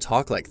heard him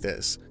talk like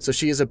this, so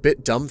she is a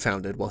bit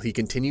dumbfounded while he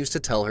continues to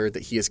tell her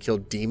that he has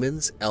killed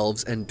demons,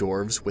 elves, and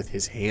dwarves with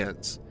his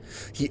hands.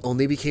 He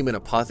only became an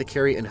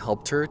apothecary and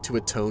helped her to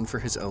atone for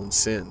his own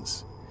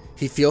sins.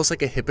 He feels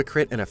like a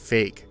hypocrite and a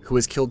fake who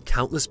has killed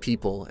countless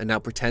people and now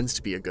pretends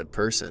to be a good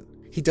person.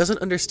 He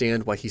doesn't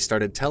understand why he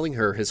started telling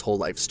her his whole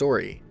life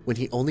story, when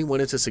he only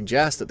wanted to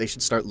suggest that they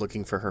should start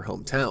looking for her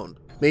hometown.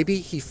 Maybe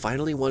he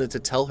finally wanted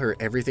to tell her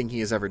everything he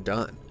has ever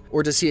done.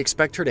 Or does he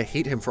expect her to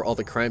hate him for all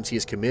the crimes he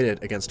has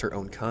committed against her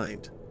own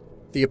kind?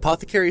 The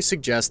apothecary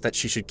suggests that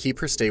she should keep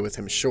her stay with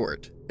him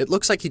short. It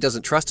looks like he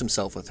doesn't trust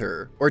himself with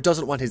her, or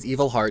doesn't want his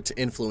evil heart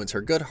to influence her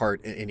good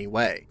heart in any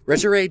way.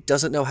 Regere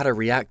doesn't know how to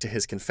react to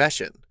his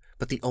confession,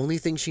 but the only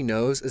thing she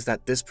knows is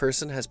that this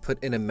person has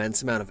put an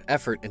immense amount of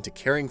effort into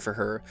caring for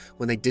her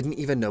when they didn't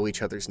even know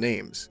each other's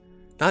names.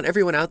 Not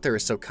everyone out there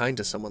is so kind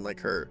to someone like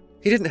her.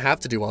 He didn't have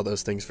to do all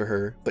those things for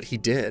her, but he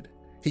did.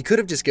 He could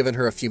have just given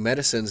her a few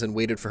medicines and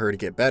waited for her to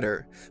get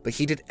better, but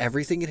he did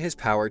everything in his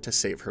power to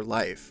save her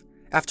life.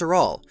 After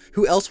all,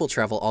 who else will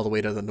travel all the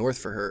way to the north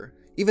for her?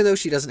 Even though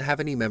she doesn't have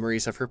any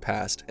memories of her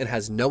past and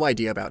has no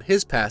idea about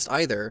his past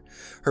either,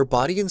 her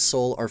body and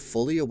soul are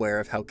fully aware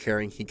of how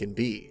caring he can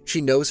be.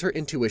 She knows her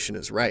intuition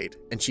is right,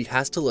 and she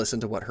has to listen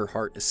to what her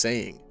heart is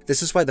saying.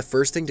 This is why the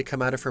first thing to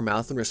come out of her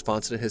mouth in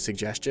response to his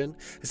suggestion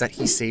is that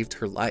he saved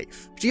her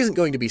life. She isn't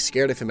going to be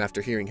scared of him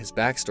after hearing his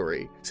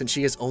backstory, since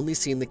she has only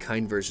seen the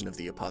kind version of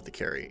the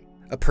apothecary.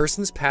 A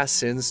person's past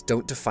sins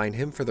don't define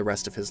him for the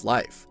rest of his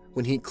life,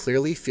 when he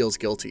clearly feels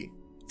guilty.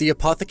 The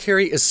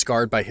apothecary is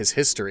scarred by his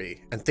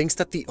history, and thinks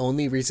that the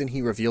only reason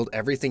he revealed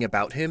everything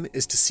about him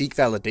is to seek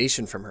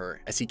validation from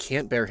her, as he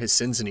can't bear his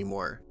sins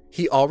anymore.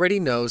 He already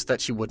knows that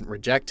she wouldn't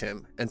reject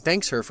him, and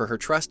thanks her for her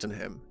trust in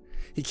him.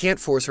 He can't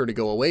force her to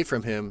go away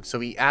from him,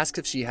 so he asks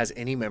if she has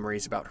any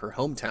memories about her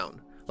hometown,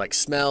 like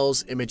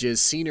smells,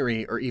 images,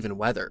 scenery, or even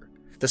weather.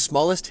 The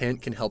smallest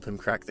hint can help him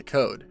crack the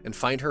code, and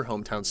find her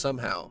hometown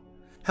somehow.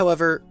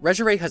 However,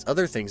 Regere has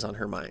other things on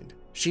her mind.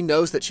 She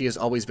knows that she has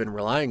always been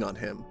relying on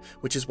him,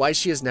 which is why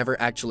she has never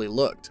actually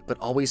looked, but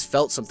always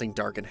felt something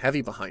dark and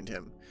heavy behind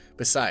him.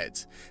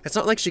 Besides, it's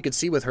not like she could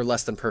see with her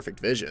less than perfect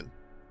vision.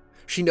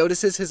 She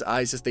notices his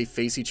eyes as they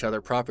face each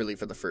other properly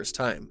for the first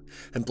time,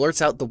 and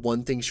blurts out the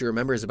one thing she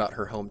remembers about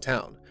her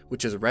hometown,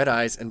 which is red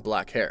eyes and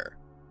black hair.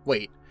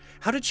 Wait,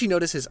 how did she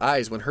notice his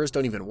eyes when hers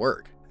don't even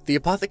work? The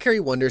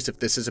apothecary wonders if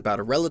this is about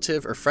a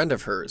relative or friend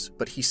of hers,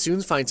 but he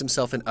soon finds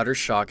himself in utter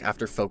shock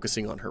after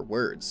focusing on her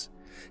words.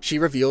 She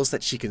reveals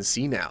that she can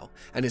see now,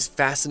 and is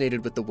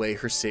fascinated with the way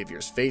her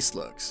savior's face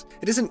looks.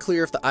 It isn't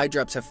clear if the eye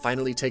drops have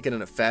finally taken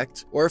an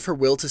effect, or if her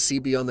will to see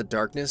beyond the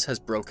darkness has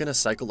broken a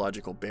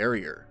psychological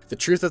barrier. The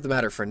truth of the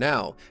matter for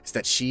now is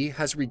that she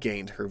has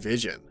regained her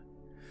vision.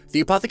 The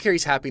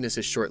apothecary's happiness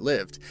is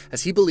short-lived,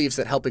 as he believes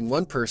that helping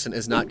one person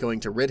is not going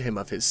to rid him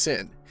of his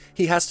sin.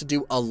 He has to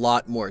do a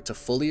lot more to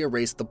fully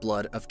erase the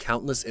blood of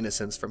countless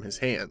innocents from his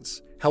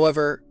hands.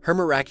 However, her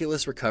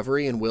miraculous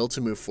recovery and will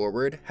to move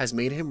forward has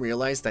made him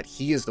realize that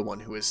he is the one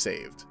who is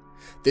saved.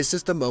 This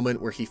is the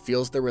moment where he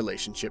feels the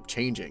relationship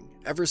changing,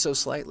 ever so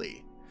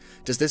slightly.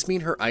 Does this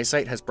mean her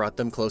eyesight has brought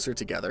them closer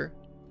together?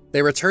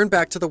 They return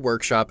back to the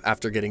workshop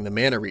after getting the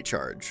mana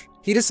recharge.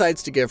 He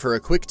decides to give her a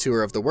quick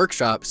tour of the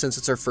workshop since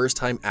it's her first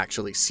time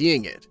actually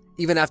seeing it,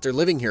 even after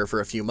living here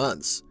for a few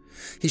months.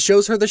 He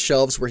shows her the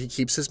shelves where he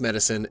keeps his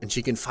medicine, and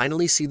she can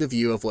finally see the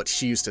view of what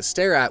she used to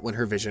stare at when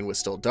her vision was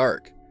still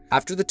dark.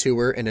 After the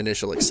tour and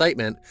initial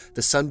excitement,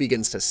 the sun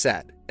begins to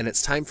set, and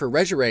it's time for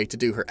Regere to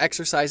do her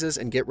exercises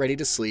and get ready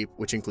to sleep,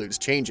 which includes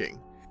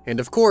changing. And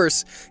of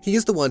course, he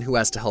is the one who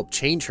has to help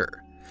change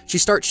her. She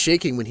starts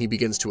shaking when he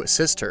begins to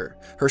assist her.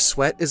 Her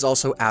sweat is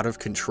also out of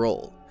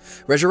control.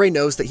 Regere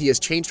knows that he has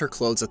changed her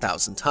clothes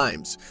 1,000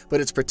 times,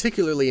 but it's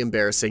particularly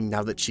embarrassing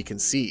now that she can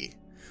see.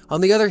 On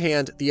the other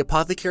hand, the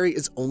apothecary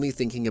is only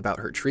thinking about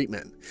her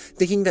treatment,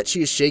 thinking that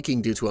she is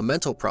shaking due to a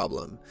mental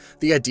problem.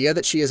 The idea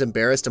that she is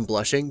embarrassed and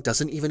blushing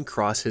doesn't even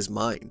cross his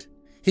mind.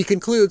 He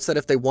concludes that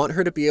if they want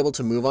her to be able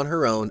to move on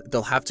her own,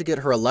 they'll have to get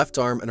her a left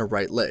arm and a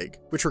right leg,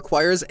 which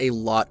requires a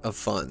lot of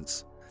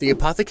funds. The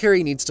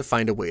apothecary needs to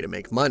find a way to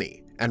make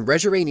money, and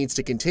Regere needs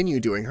to continue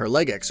doing her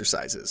leg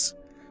exercises.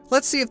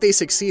 Let's see if they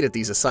succeed at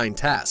these assigned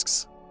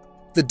tasks.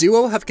 The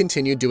duo have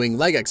continued doing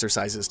leg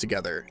exercises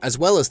together, as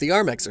well as the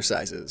arm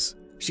exercises.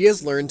 She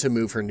has learned to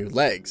move her new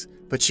legs,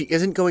 but she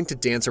isn't going to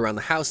dance around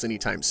the house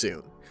anytime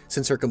soon,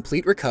 since her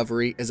complete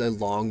recovery is a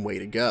long way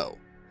to go.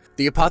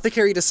 The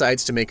apothecary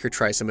decides to make her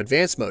try some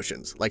advanced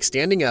motions, like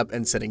standing up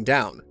and sitting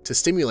down, to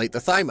stimulate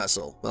the thigh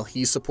muscle while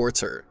he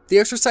supports her. The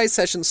exercise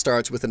session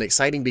starts with an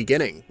exciting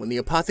beginning when the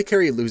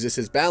apothecary loses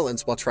his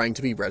balance while trying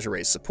to be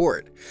Regere's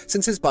support.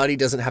 Since his body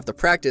doesn't have the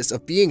practice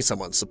of being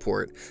someone's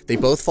support, they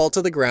both fall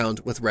to the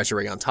ground with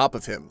Regere on top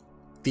of him.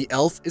 The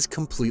elf is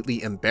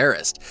completely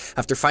embarrassed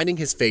after finding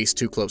his face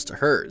too close to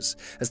hers,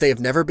 as they have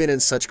never been in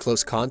such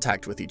close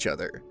contact with each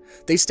other.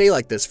 They stay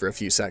like this for a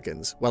few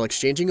seconds, while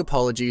exchanging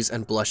apologies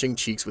and blushing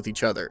cheeks with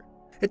each other.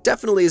 It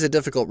definitely is a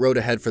difficult road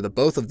ahead for the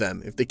both of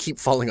them if they keep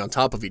falling on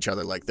top of each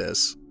other like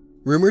this.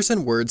 Rumors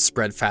and words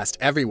spread fast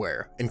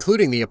everywhere,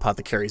 including the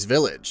apothecary's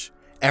village.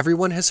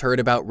 Everyone has heard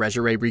about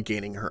Regere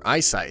regaining her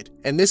eyesight,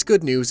 and this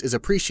good news is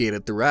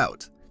appreciated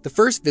throughout. The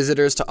first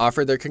visitors to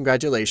offer their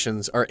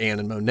congratulations are Anne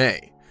and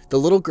Monet. The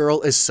little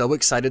girl is so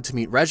excited to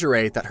meet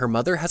Regere that her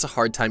mother has a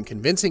hard time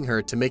convincing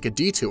her to make a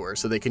detour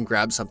so they can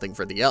grab something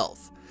for the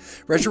elf.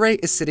 Regere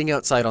is sitting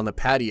outside on the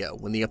patio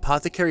when the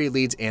apothecary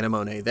leads Anne and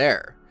Monet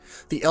there.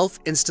 The elf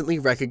instantly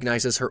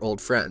recognizes her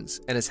old friends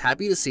and is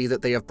happy to see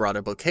that they have brought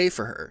a bouquet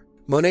for her.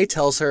 Monet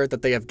tells her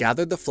that they have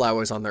gathered the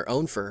flowers on their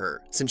own for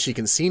her, since she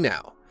can see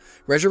now.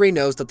 Regere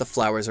knows that the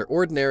flowers are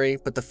ordinary,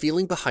 but the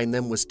feeling behind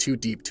them was too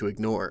deep to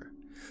ignore.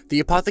 The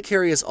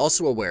apothecary is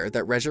also aware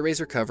that Regere's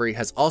recovery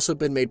has also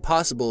been made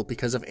possible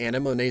because of Anne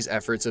and Monet's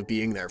efforts of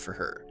being there for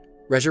her.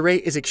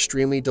 Regere is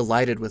extremely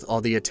delighted with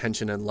all the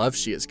attention and love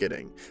she is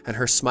getting, and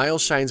her smile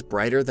shines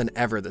brighter than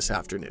ever this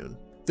afternoon.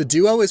 The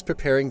duo is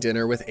preparing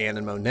dinner with Anne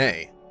and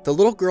Monet. The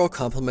little girl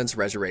compliments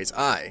Regere's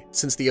eye,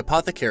 since the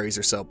apothecaries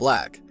are so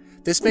black.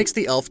 This makes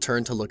the elf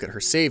turn to look at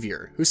her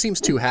savior, who seems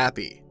too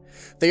happy.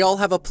 They all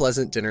have a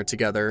pleasant dinner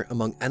together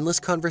among endless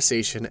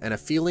conversation and a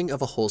feeling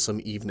of a wholesome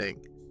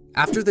evening.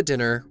 After the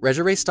dinner,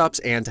 Regere stops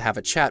Anne to have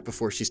a chat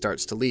before she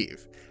starts to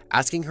leave,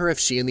 asking her if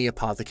she and the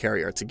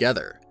apothecary are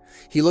together.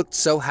 He looked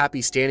so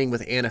happy standing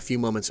with Anne a few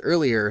moments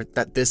earlier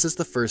that this is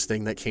the first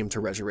thing that came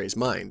to Regere's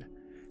mind.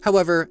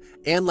 However,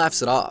 Anne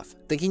laughs it off,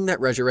 thinking that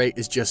Regere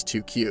is just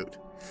too cute.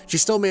 She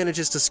still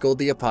manages to scold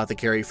the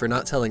apothecary for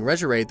not telling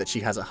Regere that she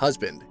has a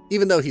husband,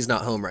 even though he's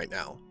not home right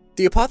now.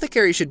 The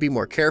apothecary should be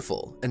more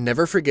careful and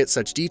never forget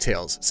such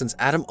details, since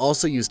Adam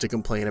also used to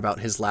complain about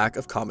his lack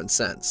of common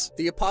sense.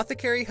 The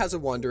apothecary has a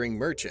wandering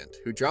merchant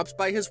who drops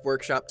by his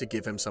workshop to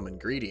give him some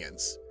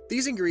ingredients.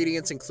 These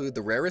ingredients include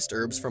the rarest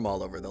herbs from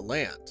all over the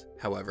land.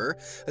 However,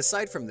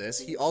 aside from this,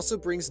 he also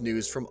brings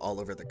news from all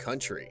over the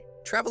country.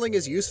 Traveling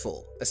is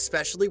useful,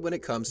 especially when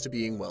it comes to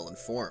being well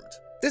informed.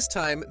 This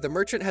time, the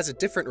merchant has a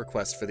different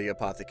request for the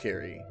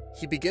apothecary.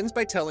 He begins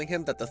by telling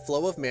him that the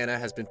flow of mana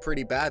has been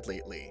pretty bad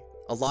lately.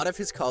 A lot of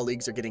his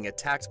colleagues are getting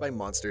attacked by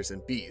monsters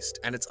and beasts,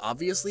 and it's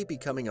obviously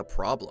becoming a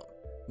problem.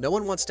 No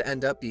one wants to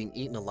end up being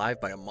eaten alive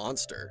by a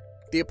monster.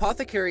 The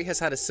apothecary has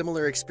had a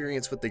similar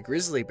experience with the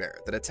grizzly bear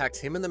that attacked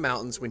him in the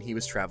mountains when he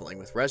was traveling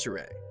with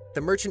Regere.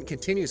 The merchant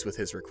continues with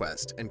his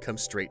request and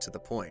comes straight to the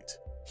point.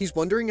 He's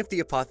wondering if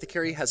the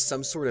apothecary has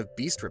some sort of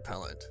beast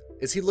repellent.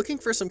 Is he looking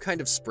for some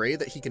kind of spray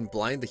that he can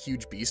blind the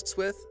huge beasts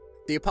with?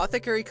 The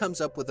apothecary comes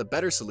up with a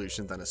better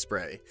solution than a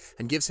spray,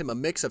 and gives him a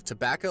mix of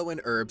tobacco and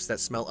herbs that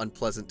smell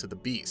unpleasant to the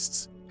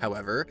beasts.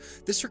 However,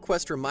 this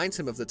request reminds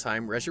him of the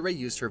time Regere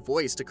used her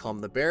voice to calm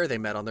the bear they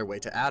met on their way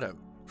to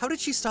Adam. How did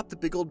she stop the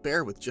big old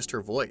bear with just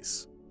her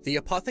voice? The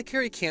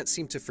apothecary can't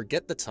seem to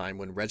forget the time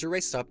when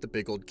Regere stopped the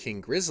big old King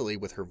Grizzly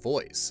with her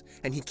voice,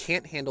 and he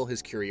can't handle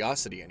his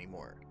curiosity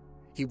anymore.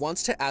 He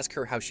wants to ask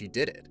her how she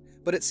did it,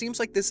 but it seems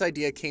like this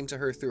idea came to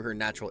her through her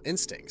natural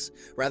instincts,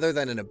 rather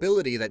than an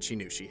ability that she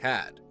knew she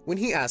had. When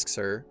he asks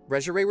her,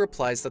 Regere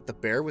replies that the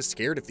bear was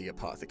scared of the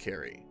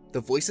apothecary.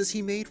 The voices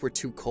he made were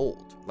too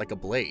cold, like a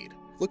blade.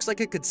 Looks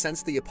like it could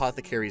sense the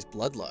apothecary's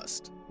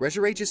bloodlust.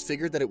 Regere just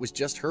figured that it was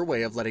just her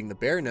way of letting the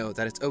bear know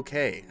that it's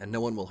okay and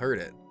no one will hurt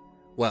it.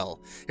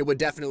 Well, it would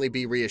definitely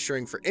be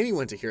reassuring for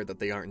anyone to hear that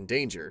they aren't in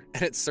danger,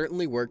 and it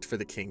certainly worked for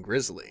the King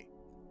Grizzly.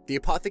 The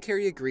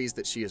apothecary agrees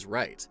that she is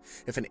right.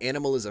 If an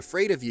animal is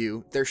afraid of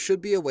you, there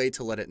should be a way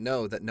to let it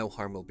know that no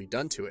harm will be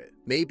done to it.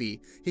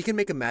 Maybe he can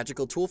make a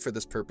magical tool for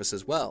this purpose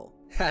as well.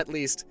 At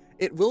least,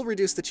 it will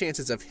reduce the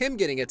chances of him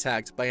getting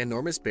attacked by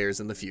enormous bears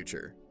in the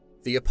future.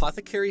 The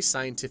apothecary's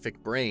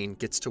scientific brain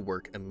gets to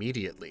work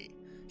immediately.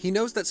 He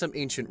knows that some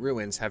ancient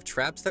ruins have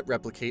traps that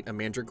replicate a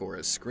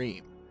mandragora's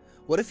scream.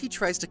 What if he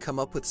tries to come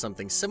up with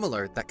something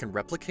similar that can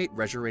replicate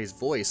Regere's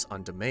voice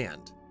on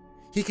demand?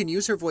 He can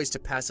use her voice to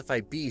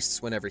pacify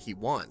beasts whenever he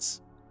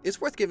wants. It's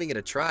worth giving it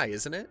a try,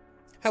 isn't it?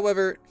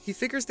 However, he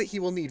figures that he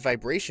will need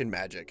vibration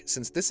magic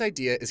since this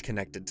idea is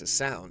connected to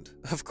sound.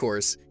 Of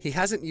course, he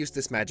hasn't used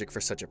this magic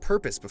for such a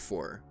purpose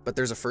before, but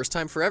there's a first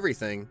time for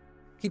everything.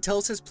 He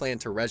tells his plan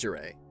to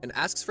Regere and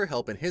asks for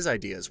help in his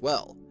idea as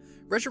well.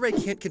 Regere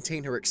can't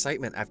contain her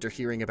excitement after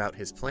hearing about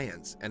his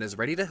plans and is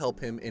ready to help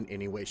him in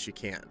any way she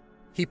can.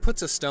 He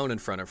puts a stone in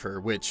front of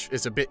her, which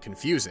is a bit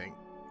confusing.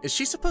 Is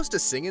she supposed to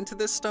sing into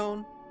this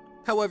stone?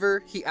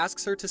 However, he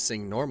asks her to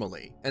sing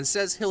normally and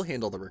says he'll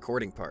handle the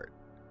recording part.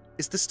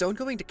 Is the stone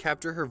going to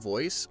capture her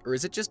voice, or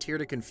is it just here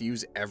to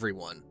confuse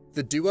everyone?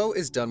 The duo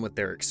is done with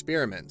their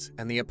experiment,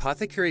 and the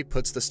apothecary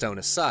puts the stone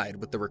aside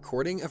with the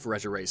recording of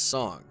Regere's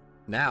song.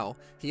 Now,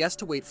 he has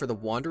to wait for the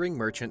wandering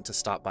merchant to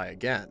stop by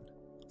again.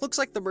 Looks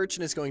like the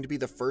merchant is going to be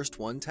the first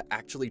one to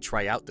actually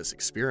try out this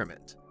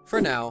experiment. For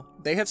now,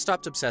 they have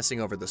stopped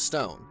obsessing over the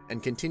stone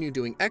and continue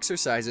doing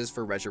exercises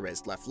for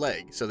Regere's left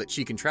leg so that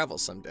she can travel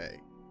someday.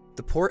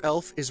 The poor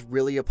elf is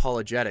really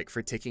apologetic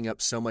for taking up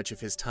so much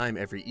of his time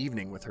every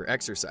evening with her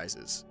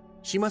exercises.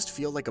 She must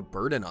feel like a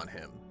burden on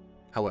him.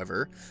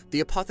 However,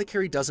 the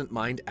apothecary doesn't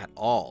mind at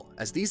all,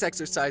 as these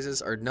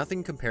exercises are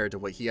nothing compared to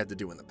what he had to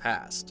do in the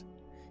past.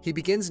 He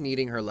begins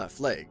kneading her left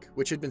leg,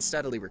 which had been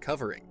steadily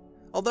recovering.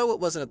 Although it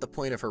wasn't at the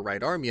point of her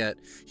right arm yet,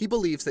 he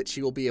believes that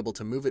she will be able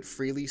to move it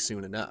freely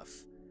soon enough.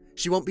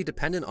 She won't be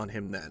dependent on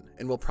him then,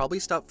 and will probably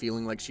stop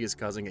feeling like she is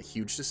causing a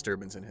huge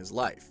disturbance in his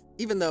life,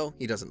 even though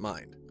he doesn't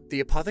mind. The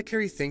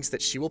apothecary thinks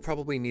that she will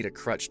probably need a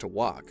crutch to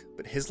walk,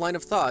 but his line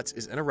of thoughts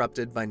is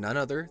interrupted by none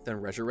other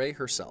than Regere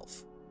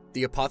herself.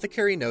 The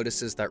apothecary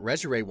notices that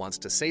Regere wants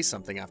to say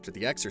something after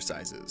the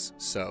exercises,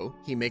 so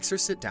he makes her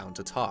sit down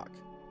to talk.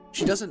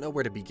 She doesn't know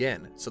where to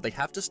begin, so they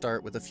have to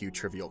start with a few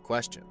trivial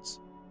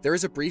questions. There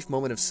is a brief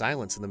moment of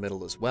silence in the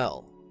middle as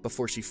well,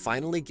 before she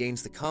finally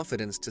gains the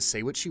confidence to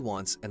say what she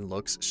wants and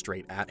looks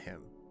straight at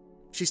him.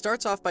 She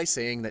starts off by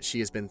saying that she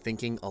has been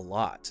thinking a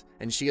lot,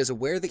 and she is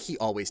aware that he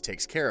always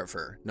takes care of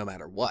her, no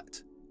matter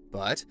what.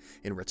 But,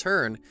 in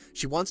return,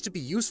 she wants to be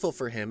useful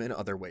for him in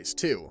other ways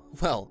too.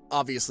 Well,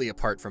 obviously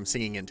apart from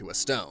singing into a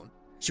stone.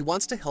 She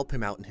wants to help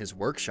him out in his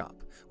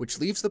workshop, which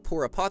leaves the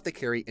poor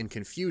apothecary in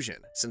confusion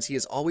since he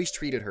has always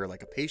treated her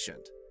like a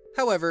patient.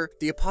 However,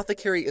 the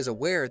apothecary is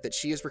aware that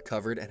she has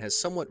recovered and has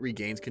somewhat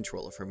regained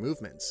control of her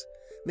movements.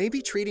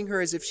 Maybe treating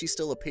her as if she's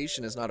still a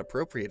patient is not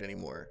appropriate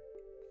anymore.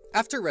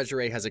 After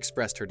Regere has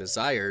expressed her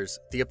desires,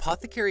 the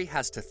apothecary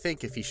has to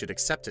think if he should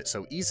accept it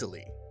so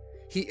easily.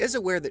 He is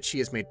aware that she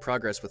has made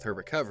progress with her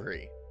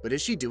recovery, but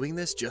is she doing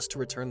this just to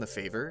return the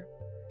favor?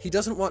 He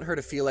doesn't want her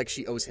to feel like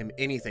she owes him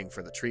anything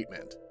for the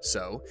treatment,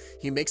 so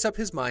he makes up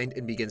his mind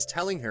and begins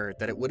telling her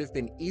that it would have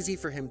been easy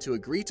for him to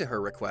agree to her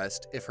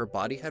request if her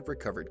body had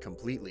recovered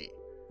completely.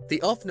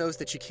 The elf knows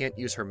that she can't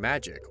use her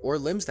magic or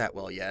limbs that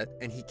well yet,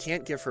 and he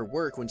can't give her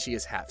work when she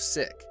is half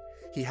sick.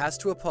 He has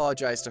to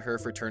apologize to her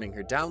for turning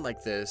her down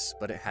like this,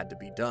 but it had to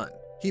be done.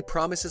 He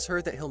promises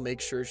her that he'll make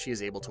sure she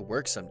is able to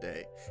work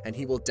someday, and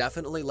he will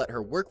definitely let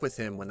her work with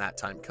him when that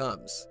time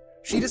comes.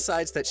 She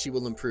decides that she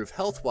will improve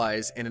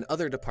health-wise and in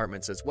other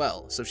departments as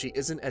well, so she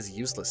isn't as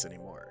useless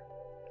anymore.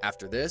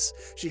 After this,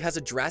 she has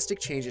a drastic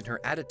change in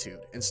her attitude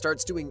and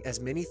starts doing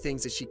as many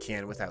things as she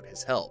can without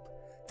his help.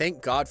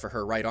 Thank God for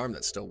her right arm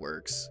that still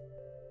works.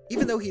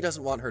 Even though he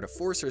doesn't want her to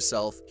force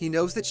herself, he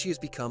knows that she has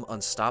become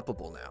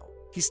unstoppable now.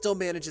 He still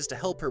manages to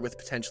help her with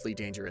potentially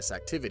dangerous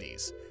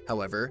activities.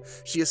 However,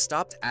 she has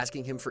stopped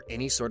asking him for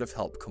any sort of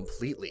help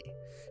completely.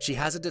 She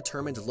has a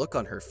determined look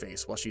on her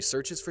face while she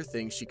searches for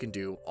things she can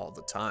do all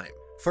the time.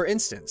 For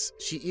instance,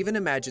 she even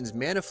imagines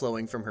mana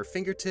flowing from her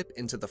fingertip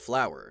into the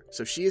flower,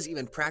 so she is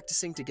even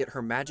practicing to get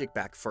her magic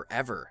back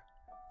forever.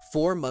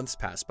 4 months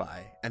pass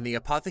by, and the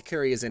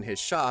apothecary is in his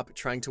shop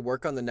trying to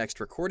work on the next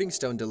recording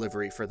stone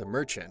delivery for the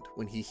merchant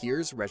when he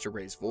hears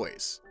Regire's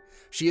voice.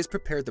 She has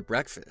prepared the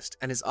breakfast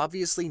and is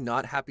obviously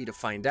not happy to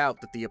find out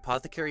that the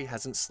apothecary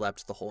hasn't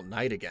slept the whole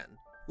night again.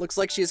 Looks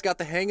like she has got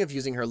the hang of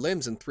using her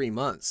limbs in 3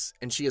 months,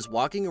 and she is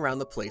walking around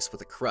the place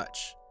with a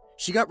crutch.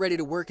 She got ready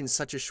to work in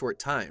such a short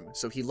time,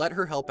 so he let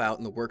her help out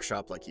in the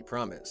workshop like he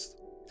promised.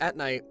 At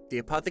night, the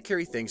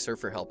apothecary thanks her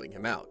for helping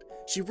him out.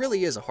 She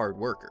really is a hard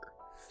worker.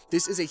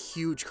 This is a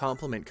huge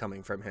compliment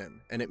coming from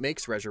him, and it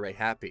makes Regire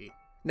happy.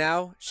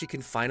 Now, she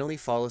can finally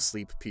fall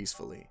asleep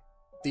peacefully.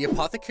 The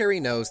apothecary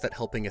knows that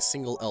helping a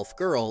single elf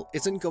girl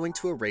isn't going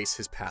to erase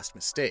his past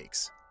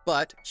mistakes,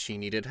 but she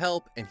needed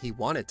help and he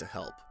wanted to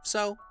help,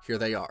 so here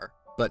they are.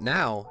 But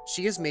now,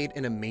 she has made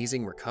an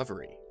amazing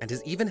recovery and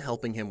is even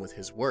helping him with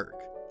his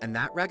work, and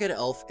that ragged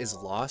elf is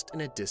lost in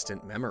a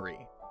distant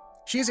memory.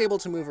 She is able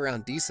to move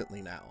around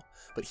decently now,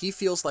 but he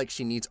feels like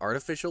she needs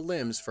artificial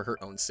limbs for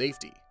her own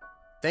safety.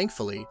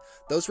 Thankfully,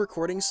 those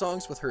recording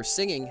songs with her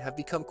singing have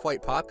become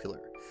quite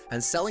popular,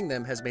 and selling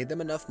them has made them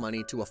enough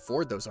money to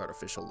afford those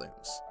artificial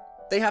limbs.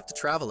 They have to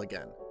travel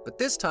again, but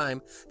this time,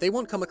 they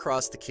won't come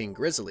across the King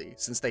Grizzly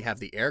since they have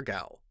the Air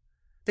Gowl.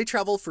 They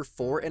travel for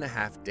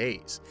 4.5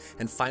 days,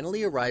 and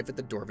finally arrive at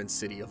the dwarven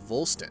city of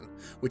Volston,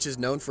 which is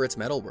known for its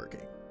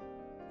metalworking.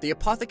 The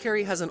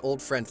apothecary has an old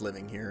friend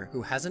living here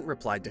who hasn't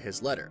replied to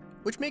his letter,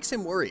 which makes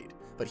him worried,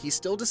 but he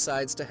still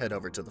decides to head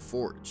over to the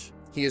forge.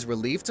 He is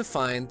relieved to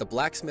find the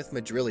blacksmith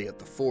Madrilli at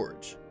the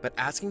forge, but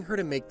asking her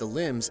to make the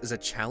limbs is a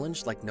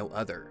challenge like no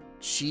other.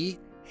 She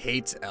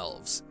hates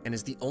elves, and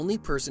is the only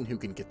person who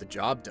can get the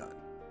job done.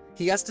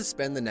 He has to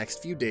spend the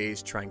next few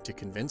days trying to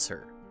convince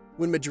her.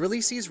 When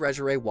Madrilli sees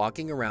Regire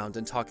walking around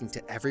and talking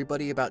to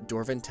everybody about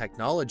dwarven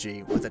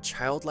technology with a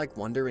childlike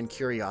wonder and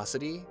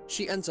curiosity,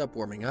 she ends up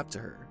warming up to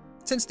her.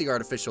 Since the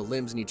artificial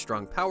limbs need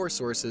strong power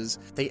sources,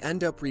 they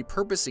end up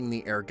repurposing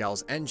the Air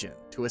Gowl's engine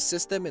to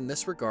assist them in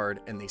this regard,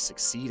 and they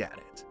succeed at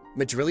it.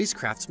 Madrilli's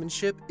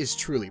craftsmanship is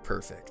truly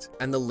perfect,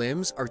 and the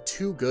limbs are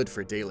too good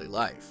for daily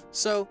life,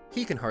 so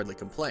he can hardly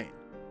complain.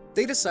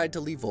 They decide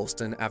to leave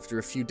Volston after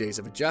a few days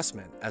of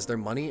adjustment, as their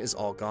money is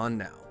all gone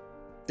now.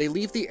 They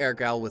leave the Air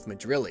Gowl with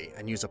Madrilli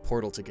and use a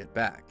portal to get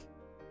back.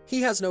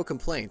 He has no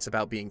complaints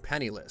about being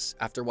penniless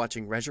after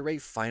watching Regire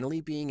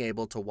finally being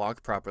able to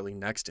walk properly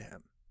next to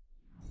him.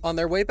 On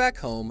their way back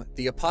home,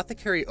 the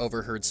apothecary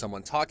overheard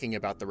someone talking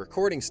about the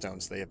recording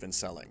stones they have been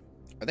selling.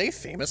 Are they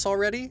famous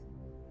already?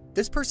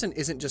 This person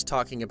isn't just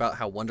talking about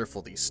how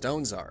wonderful these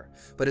stones are,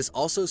 but is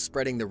also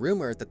spreading the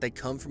rumor that they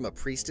come from a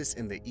priestess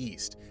in the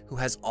east who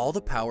has all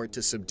the power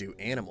to subdue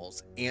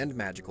animals and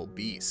magical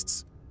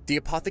beasts. The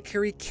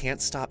apothecary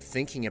can't stop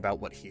thinking about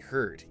what he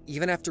heard,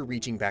 even after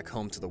reaching back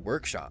home to the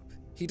workshop.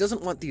 He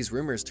doesn't want these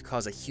rumors to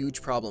cause a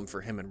huge problem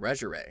for him and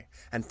Regire,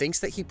 and thinks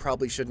that he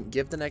probably shouldn't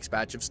give the next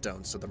batch of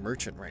stones to the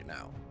merchant right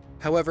now.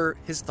 However,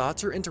 his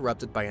thoughts are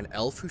interrupted by an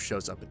elf who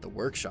shows up at the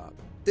workshop.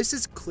 This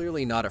is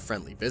clearly not a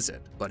friendly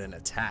visit, but an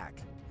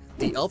attack.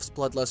 The elf's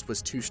bloodlust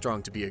was too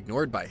strong to be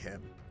ignored by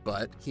him,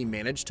 but he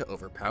managed to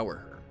overpower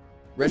her.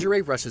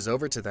 Regire rushes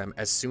over to them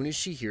as soon as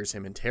she hears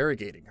him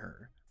interrogating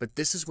her, but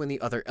this is when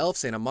the other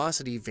elf's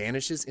animosity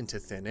vanishes into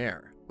thin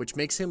air, which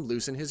makes him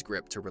loosen his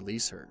grip to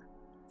release her.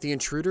 The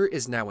intruder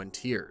is now in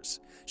tears.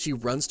 She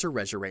runs to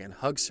Regire and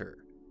hugs her.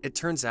 It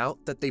turns out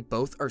that they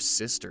both are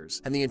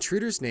sisters, and the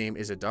intruder's name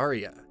is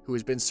Idaria, who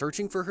has been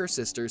searching for her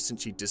sister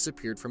since she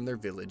disappeared from their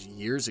village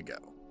years ago.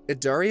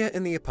 Idaria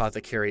and the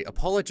apothecary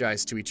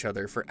apologize to each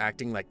other for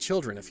acting like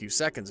children a few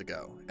seconds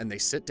ago, and they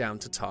sit down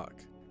to talk.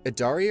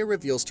 Idaria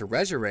reveals to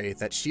Regire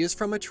that she is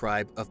from a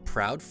tribe of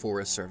proud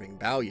forest-serving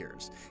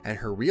Valyers, and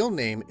her real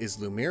name is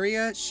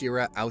Lumeria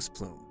Shira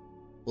Ausplum.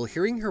 Will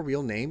hearing her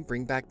real name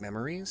bring back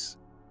memories?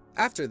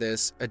 After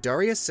this,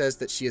 Idaria says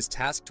that she is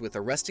tasked with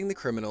arresting the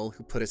criminal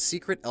who put a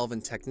secret elven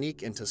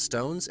technique into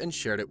stones and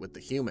shared it with the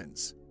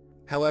humans.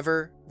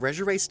 However,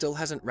 Regire still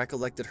hasn't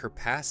recollected her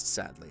past,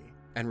 sadly,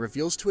 and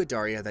reveals to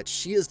Idaria that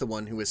she is the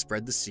one who has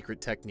spread the secret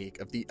technique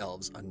of the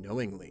elves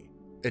unknowingly.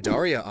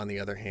 Idaria, on the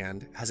other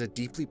hand, has a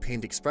deeply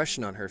pained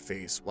expression on her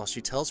face while she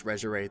tells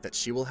Regire that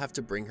she will have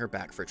to bring her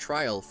back for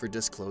trial for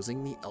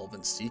disclosing the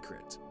elven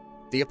secret.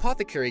 The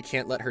apothecary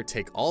can't let her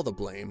take all the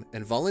blame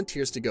and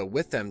volunteers to go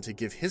with them to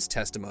give his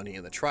testimony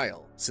in the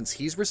trial, since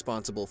he's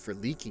responsible for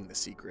leaking the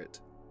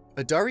secret.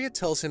 Idaria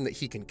tells him that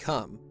he can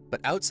come,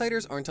 but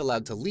outsiders aren't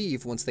allowed to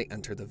leave once they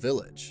enter the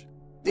village.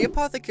 The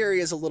apothecary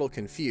is a little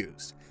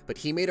confused, but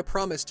he made a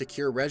promise to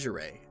cure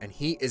Regire, and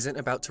he isn't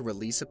about to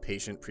release a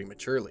patient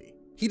prematurely.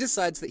 He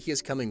decides that he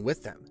is coming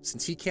with them,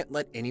 since he can't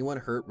let anyone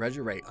hurt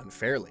Regire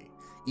unfairly,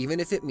 even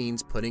if it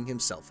means putting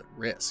himself at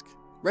risk.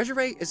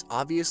 Regere is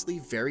obviously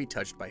very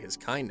touched by his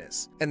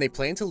kindness, and they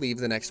plan to leave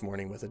the next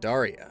morning with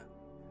Adaria.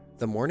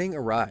 The morning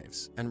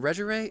arrives, and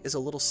Regere is a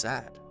little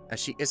sad, as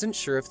she isn't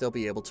sure if they'll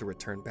be able to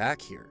return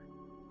back here.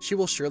 She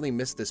will surely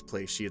miss this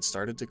place she had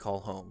started to call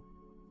home.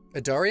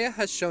 Adaria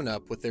has shown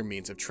up with their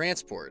means of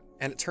transport,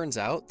 and it turns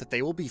out that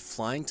they will be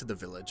flying to the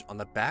village on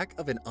the back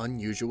of an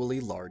unusually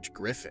large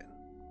griffin.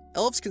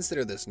 Elves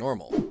consider this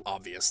normal,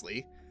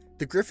 obviously.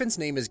 The griffin's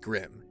name is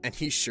Grim, and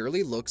he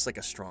surely looks like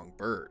a strong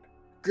bird.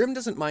 Grim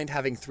doesn't mind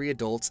having 3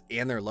 adults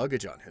and their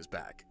luggage on his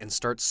back, and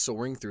starts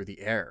soaring through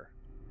the air.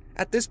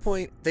 At this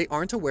point, they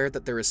aren't aware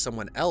that there is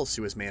someone else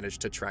who has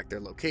managed to track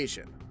their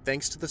location,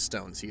 thanks to the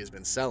stones he has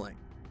been selling.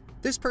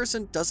 This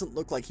person doesn't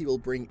look like he will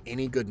bring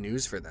any good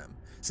news for them,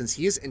 since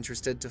he is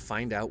interested to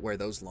find out where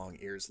those long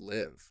ears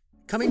live.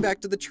 Coming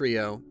back to the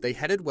trio, they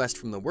headed west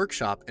from the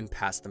workshop and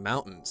past the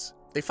mountains.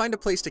 They find a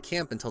place to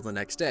camp until the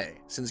next day,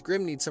 since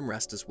Grim needs some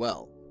rest as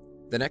well.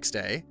 The next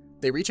day,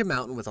 they reach a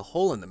mountain with a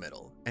hole in the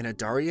middle, and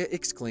Adaria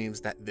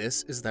exclaims that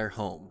this is their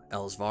home,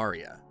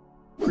 Elsvaria.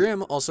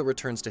 Grim also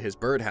returns to his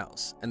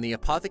birdhouse, and the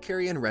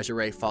apothecary and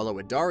Regere follow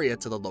Adaria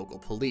to the local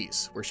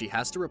police, where she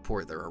has to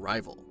report their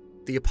arrival.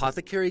 The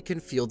apothecary can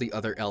feel the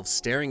other elves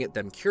staring at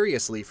them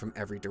curiously from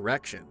every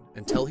direction,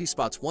 until he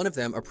spots one of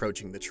them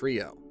approaching the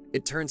trio.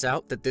 It turns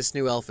out that this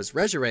new elf is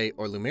Regere,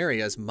 or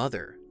Lumeria's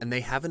mother, and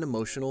they have an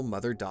emotional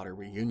mother-daughter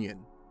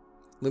reunion.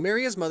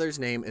 Lumeria's mother's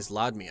name is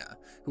Ladmia,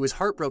 who is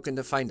heartbroken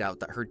to find out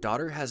that her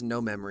daughter has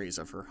no memories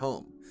of her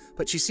home,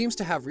 but she seems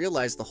to have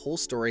realized the whole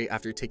story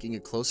after taking a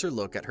closer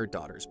look at her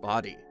daughter's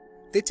body.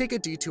 They take a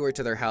detour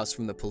to their house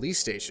from the police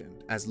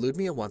station, as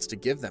Ludmia wants to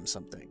give them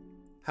something.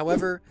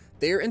 However,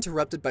 they are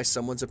interrupted by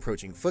someone's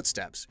approaching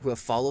footsteps, who have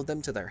followed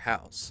them to their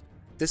house.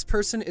 This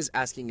person is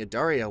asking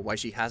Adaria why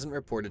she hasn't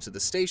reported to the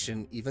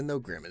station even though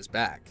Grim is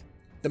back.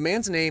 The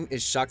man's name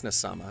is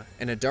Shakna-sama,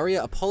 and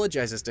Adaria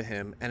apologizes to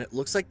him, and it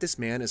looks like this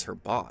man is her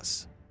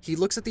boss. He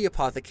looks at the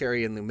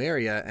apothecary and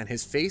Lumeria, and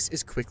his face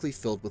is quickly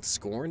filled with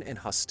scorn and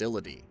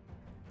hostility.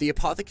 The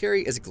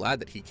apothecary is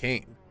glad that he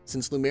came,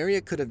 since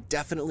Lumeria could have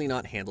definitely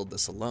not handled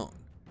this alone.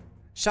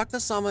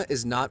 Shakna-sama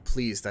is not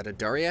pleased that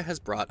Adaria has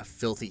brought a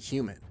filthy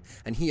human,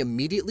 and he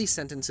immediately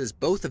sentences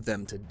both of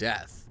them to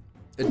death.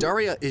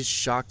 Adaria is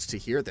shocked to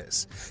hear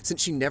this, since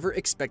she never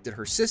expected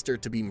her sister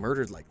to be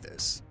murdered like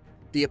this.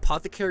 The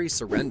apothecary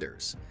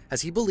surrenders,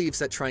 as he believes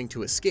that trying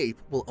to escape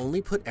will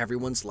only put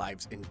everyone's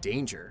lives in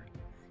danger.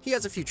 He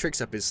has a few tricks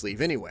up his sleeve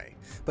anyway,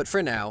 but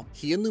for now,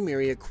 he and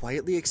Lumeria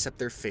quietly accept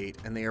their fate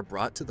and they are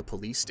brought to the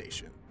police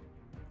station.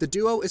 The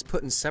duo is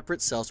put in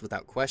separate cells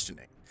without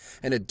questioning,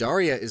 and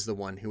Adaria is the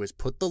one who has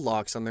put the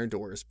locks on their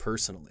doors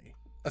personally.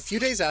 A few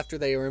days after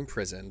they are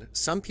imprisoned,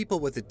 some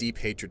people with a deep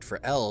hatred for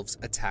elves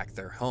attack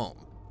their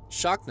home.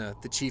 Shakna,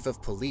 the chief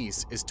of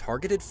police, is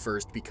targeted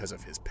first because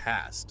of his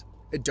past.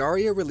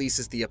 Adaria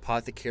releases the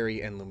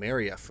apothecary and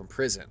Lumeria from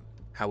prison.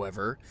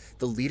 However,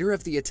 the leader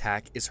of the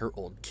attack is her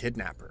old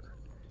kidnapper.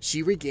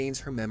 She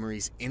regains her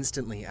memories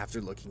instantly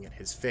after looking at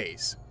his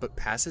face, but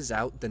passes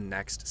out the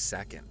next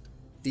second.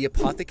 The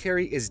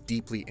apothecary is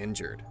deeply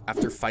injured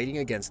after fighting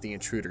against the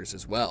intruders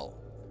as well.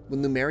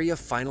 When Lumeria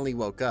finally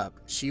woke up,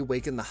 she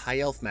awakened the high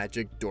elf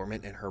magic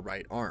dormant in her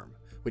right arm,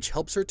 which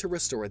helps her to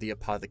restore the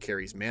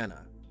apothecary's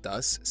mana,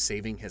 thus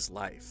saving his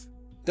life.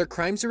 Their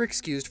crimes are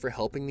excused for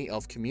helping the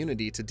elf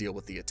community to deal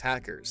with the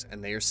attackers,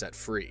 and they are set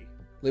free.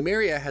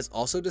 Lumeria has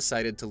also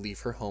decided to leave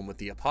her home with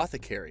the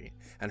apothecary,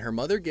 and her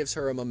mother gives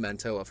her a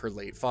memento of her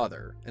late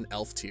father, an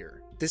elf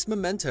tear. This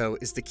memento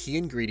is the key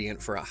ingredient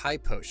for a high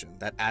potion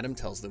that Adam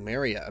tells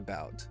Lumeria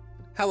about.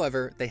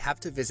 However, they have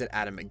to visit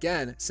Adam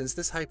again since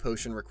this high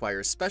potion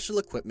requires special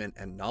equipment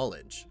and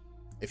knowledge.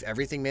 If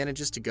everything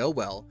manages to go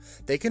well,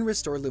 they can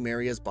restore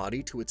Lumeria's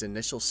body to its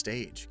initial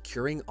stage,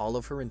 curing all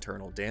of her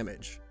internal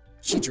damage.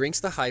 She drinks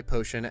the high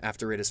potion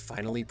after it is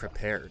finally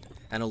prepared,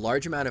 and a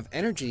large amount of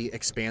energy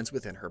expands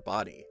within her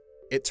body.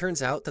 It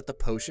turns out that the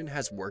potion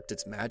has worked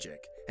its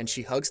magic, and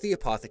she hugs the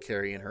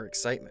apothecary in her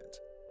excitement.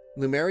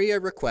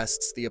 Lumeria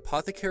requests the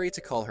apothecary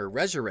to call her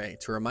Regere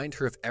to remind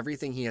her of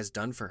everything he has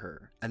done for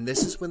her, and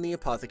this is when the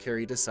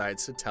apothecary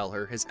decides to tell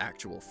her his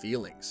actual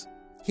feelings.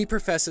 He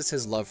professes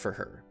his love for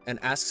her, and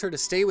asks her to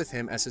stay with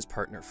him as his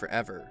partner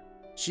forever.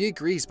 She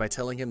agrees by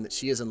telling him that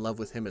she is in love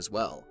with him as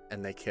well,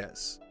 and they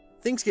kiss.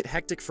 Things get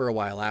hectic for a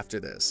while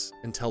after this,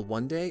 until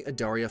one day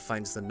Adaria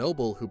finds the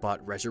noble who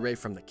bought Regere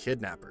from the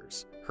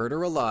kidnappers, hurt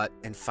her a lot,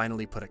 and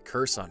finally put a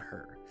curse on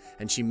her,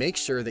 and she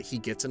makes sure that he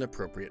gets an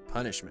appropriate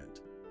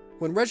punishment.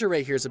 When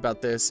Regere hears about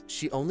this,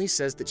 she only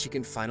says that she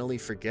can finally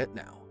forget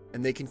now,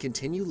 and they can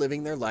continue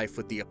living their life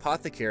with the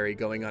apothecary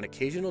going on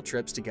occasional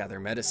trips to gather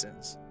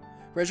medicines.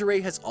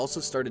 Regere has also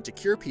started to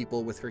cure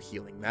people with her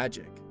healing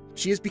magic.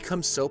 She has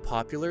become so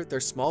popular, their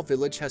small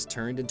village has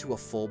turned into a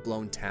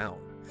full-blown town.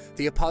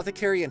 The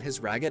apothecary and his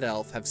ragged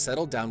elf have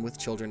settled down with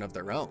children of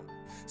their own,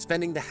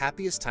 spending the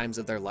happiest times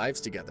of their lives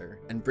together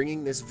and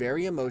bringing this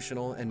very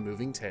emotional and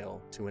moving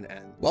tale to an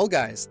end. Well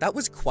guys, that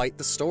was quite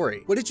the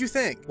story. What did you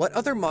think? What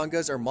other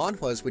mangas or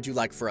manhwas would you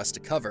like for us to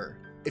cover?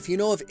 If you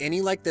know of any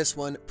like this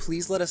one,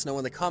 please let us know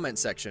in the comment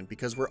section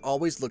because we're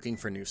always looking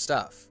for new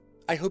stuff.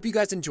 I hope you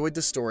guys enjoyed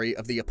the story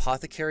of the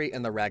Apothecary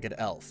and the Ragged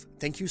Elf.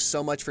 Thank you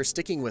so much for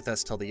sticking with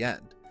us till the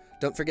end.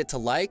 Don't forget to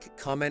like,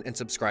 comment, and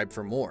subscribe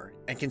for more,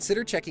 and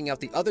consider checking out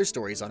the other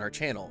stories on our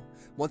channel.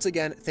 Once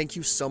again, thank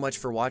you so much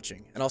for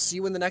watching, and I'll see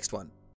you in the next one.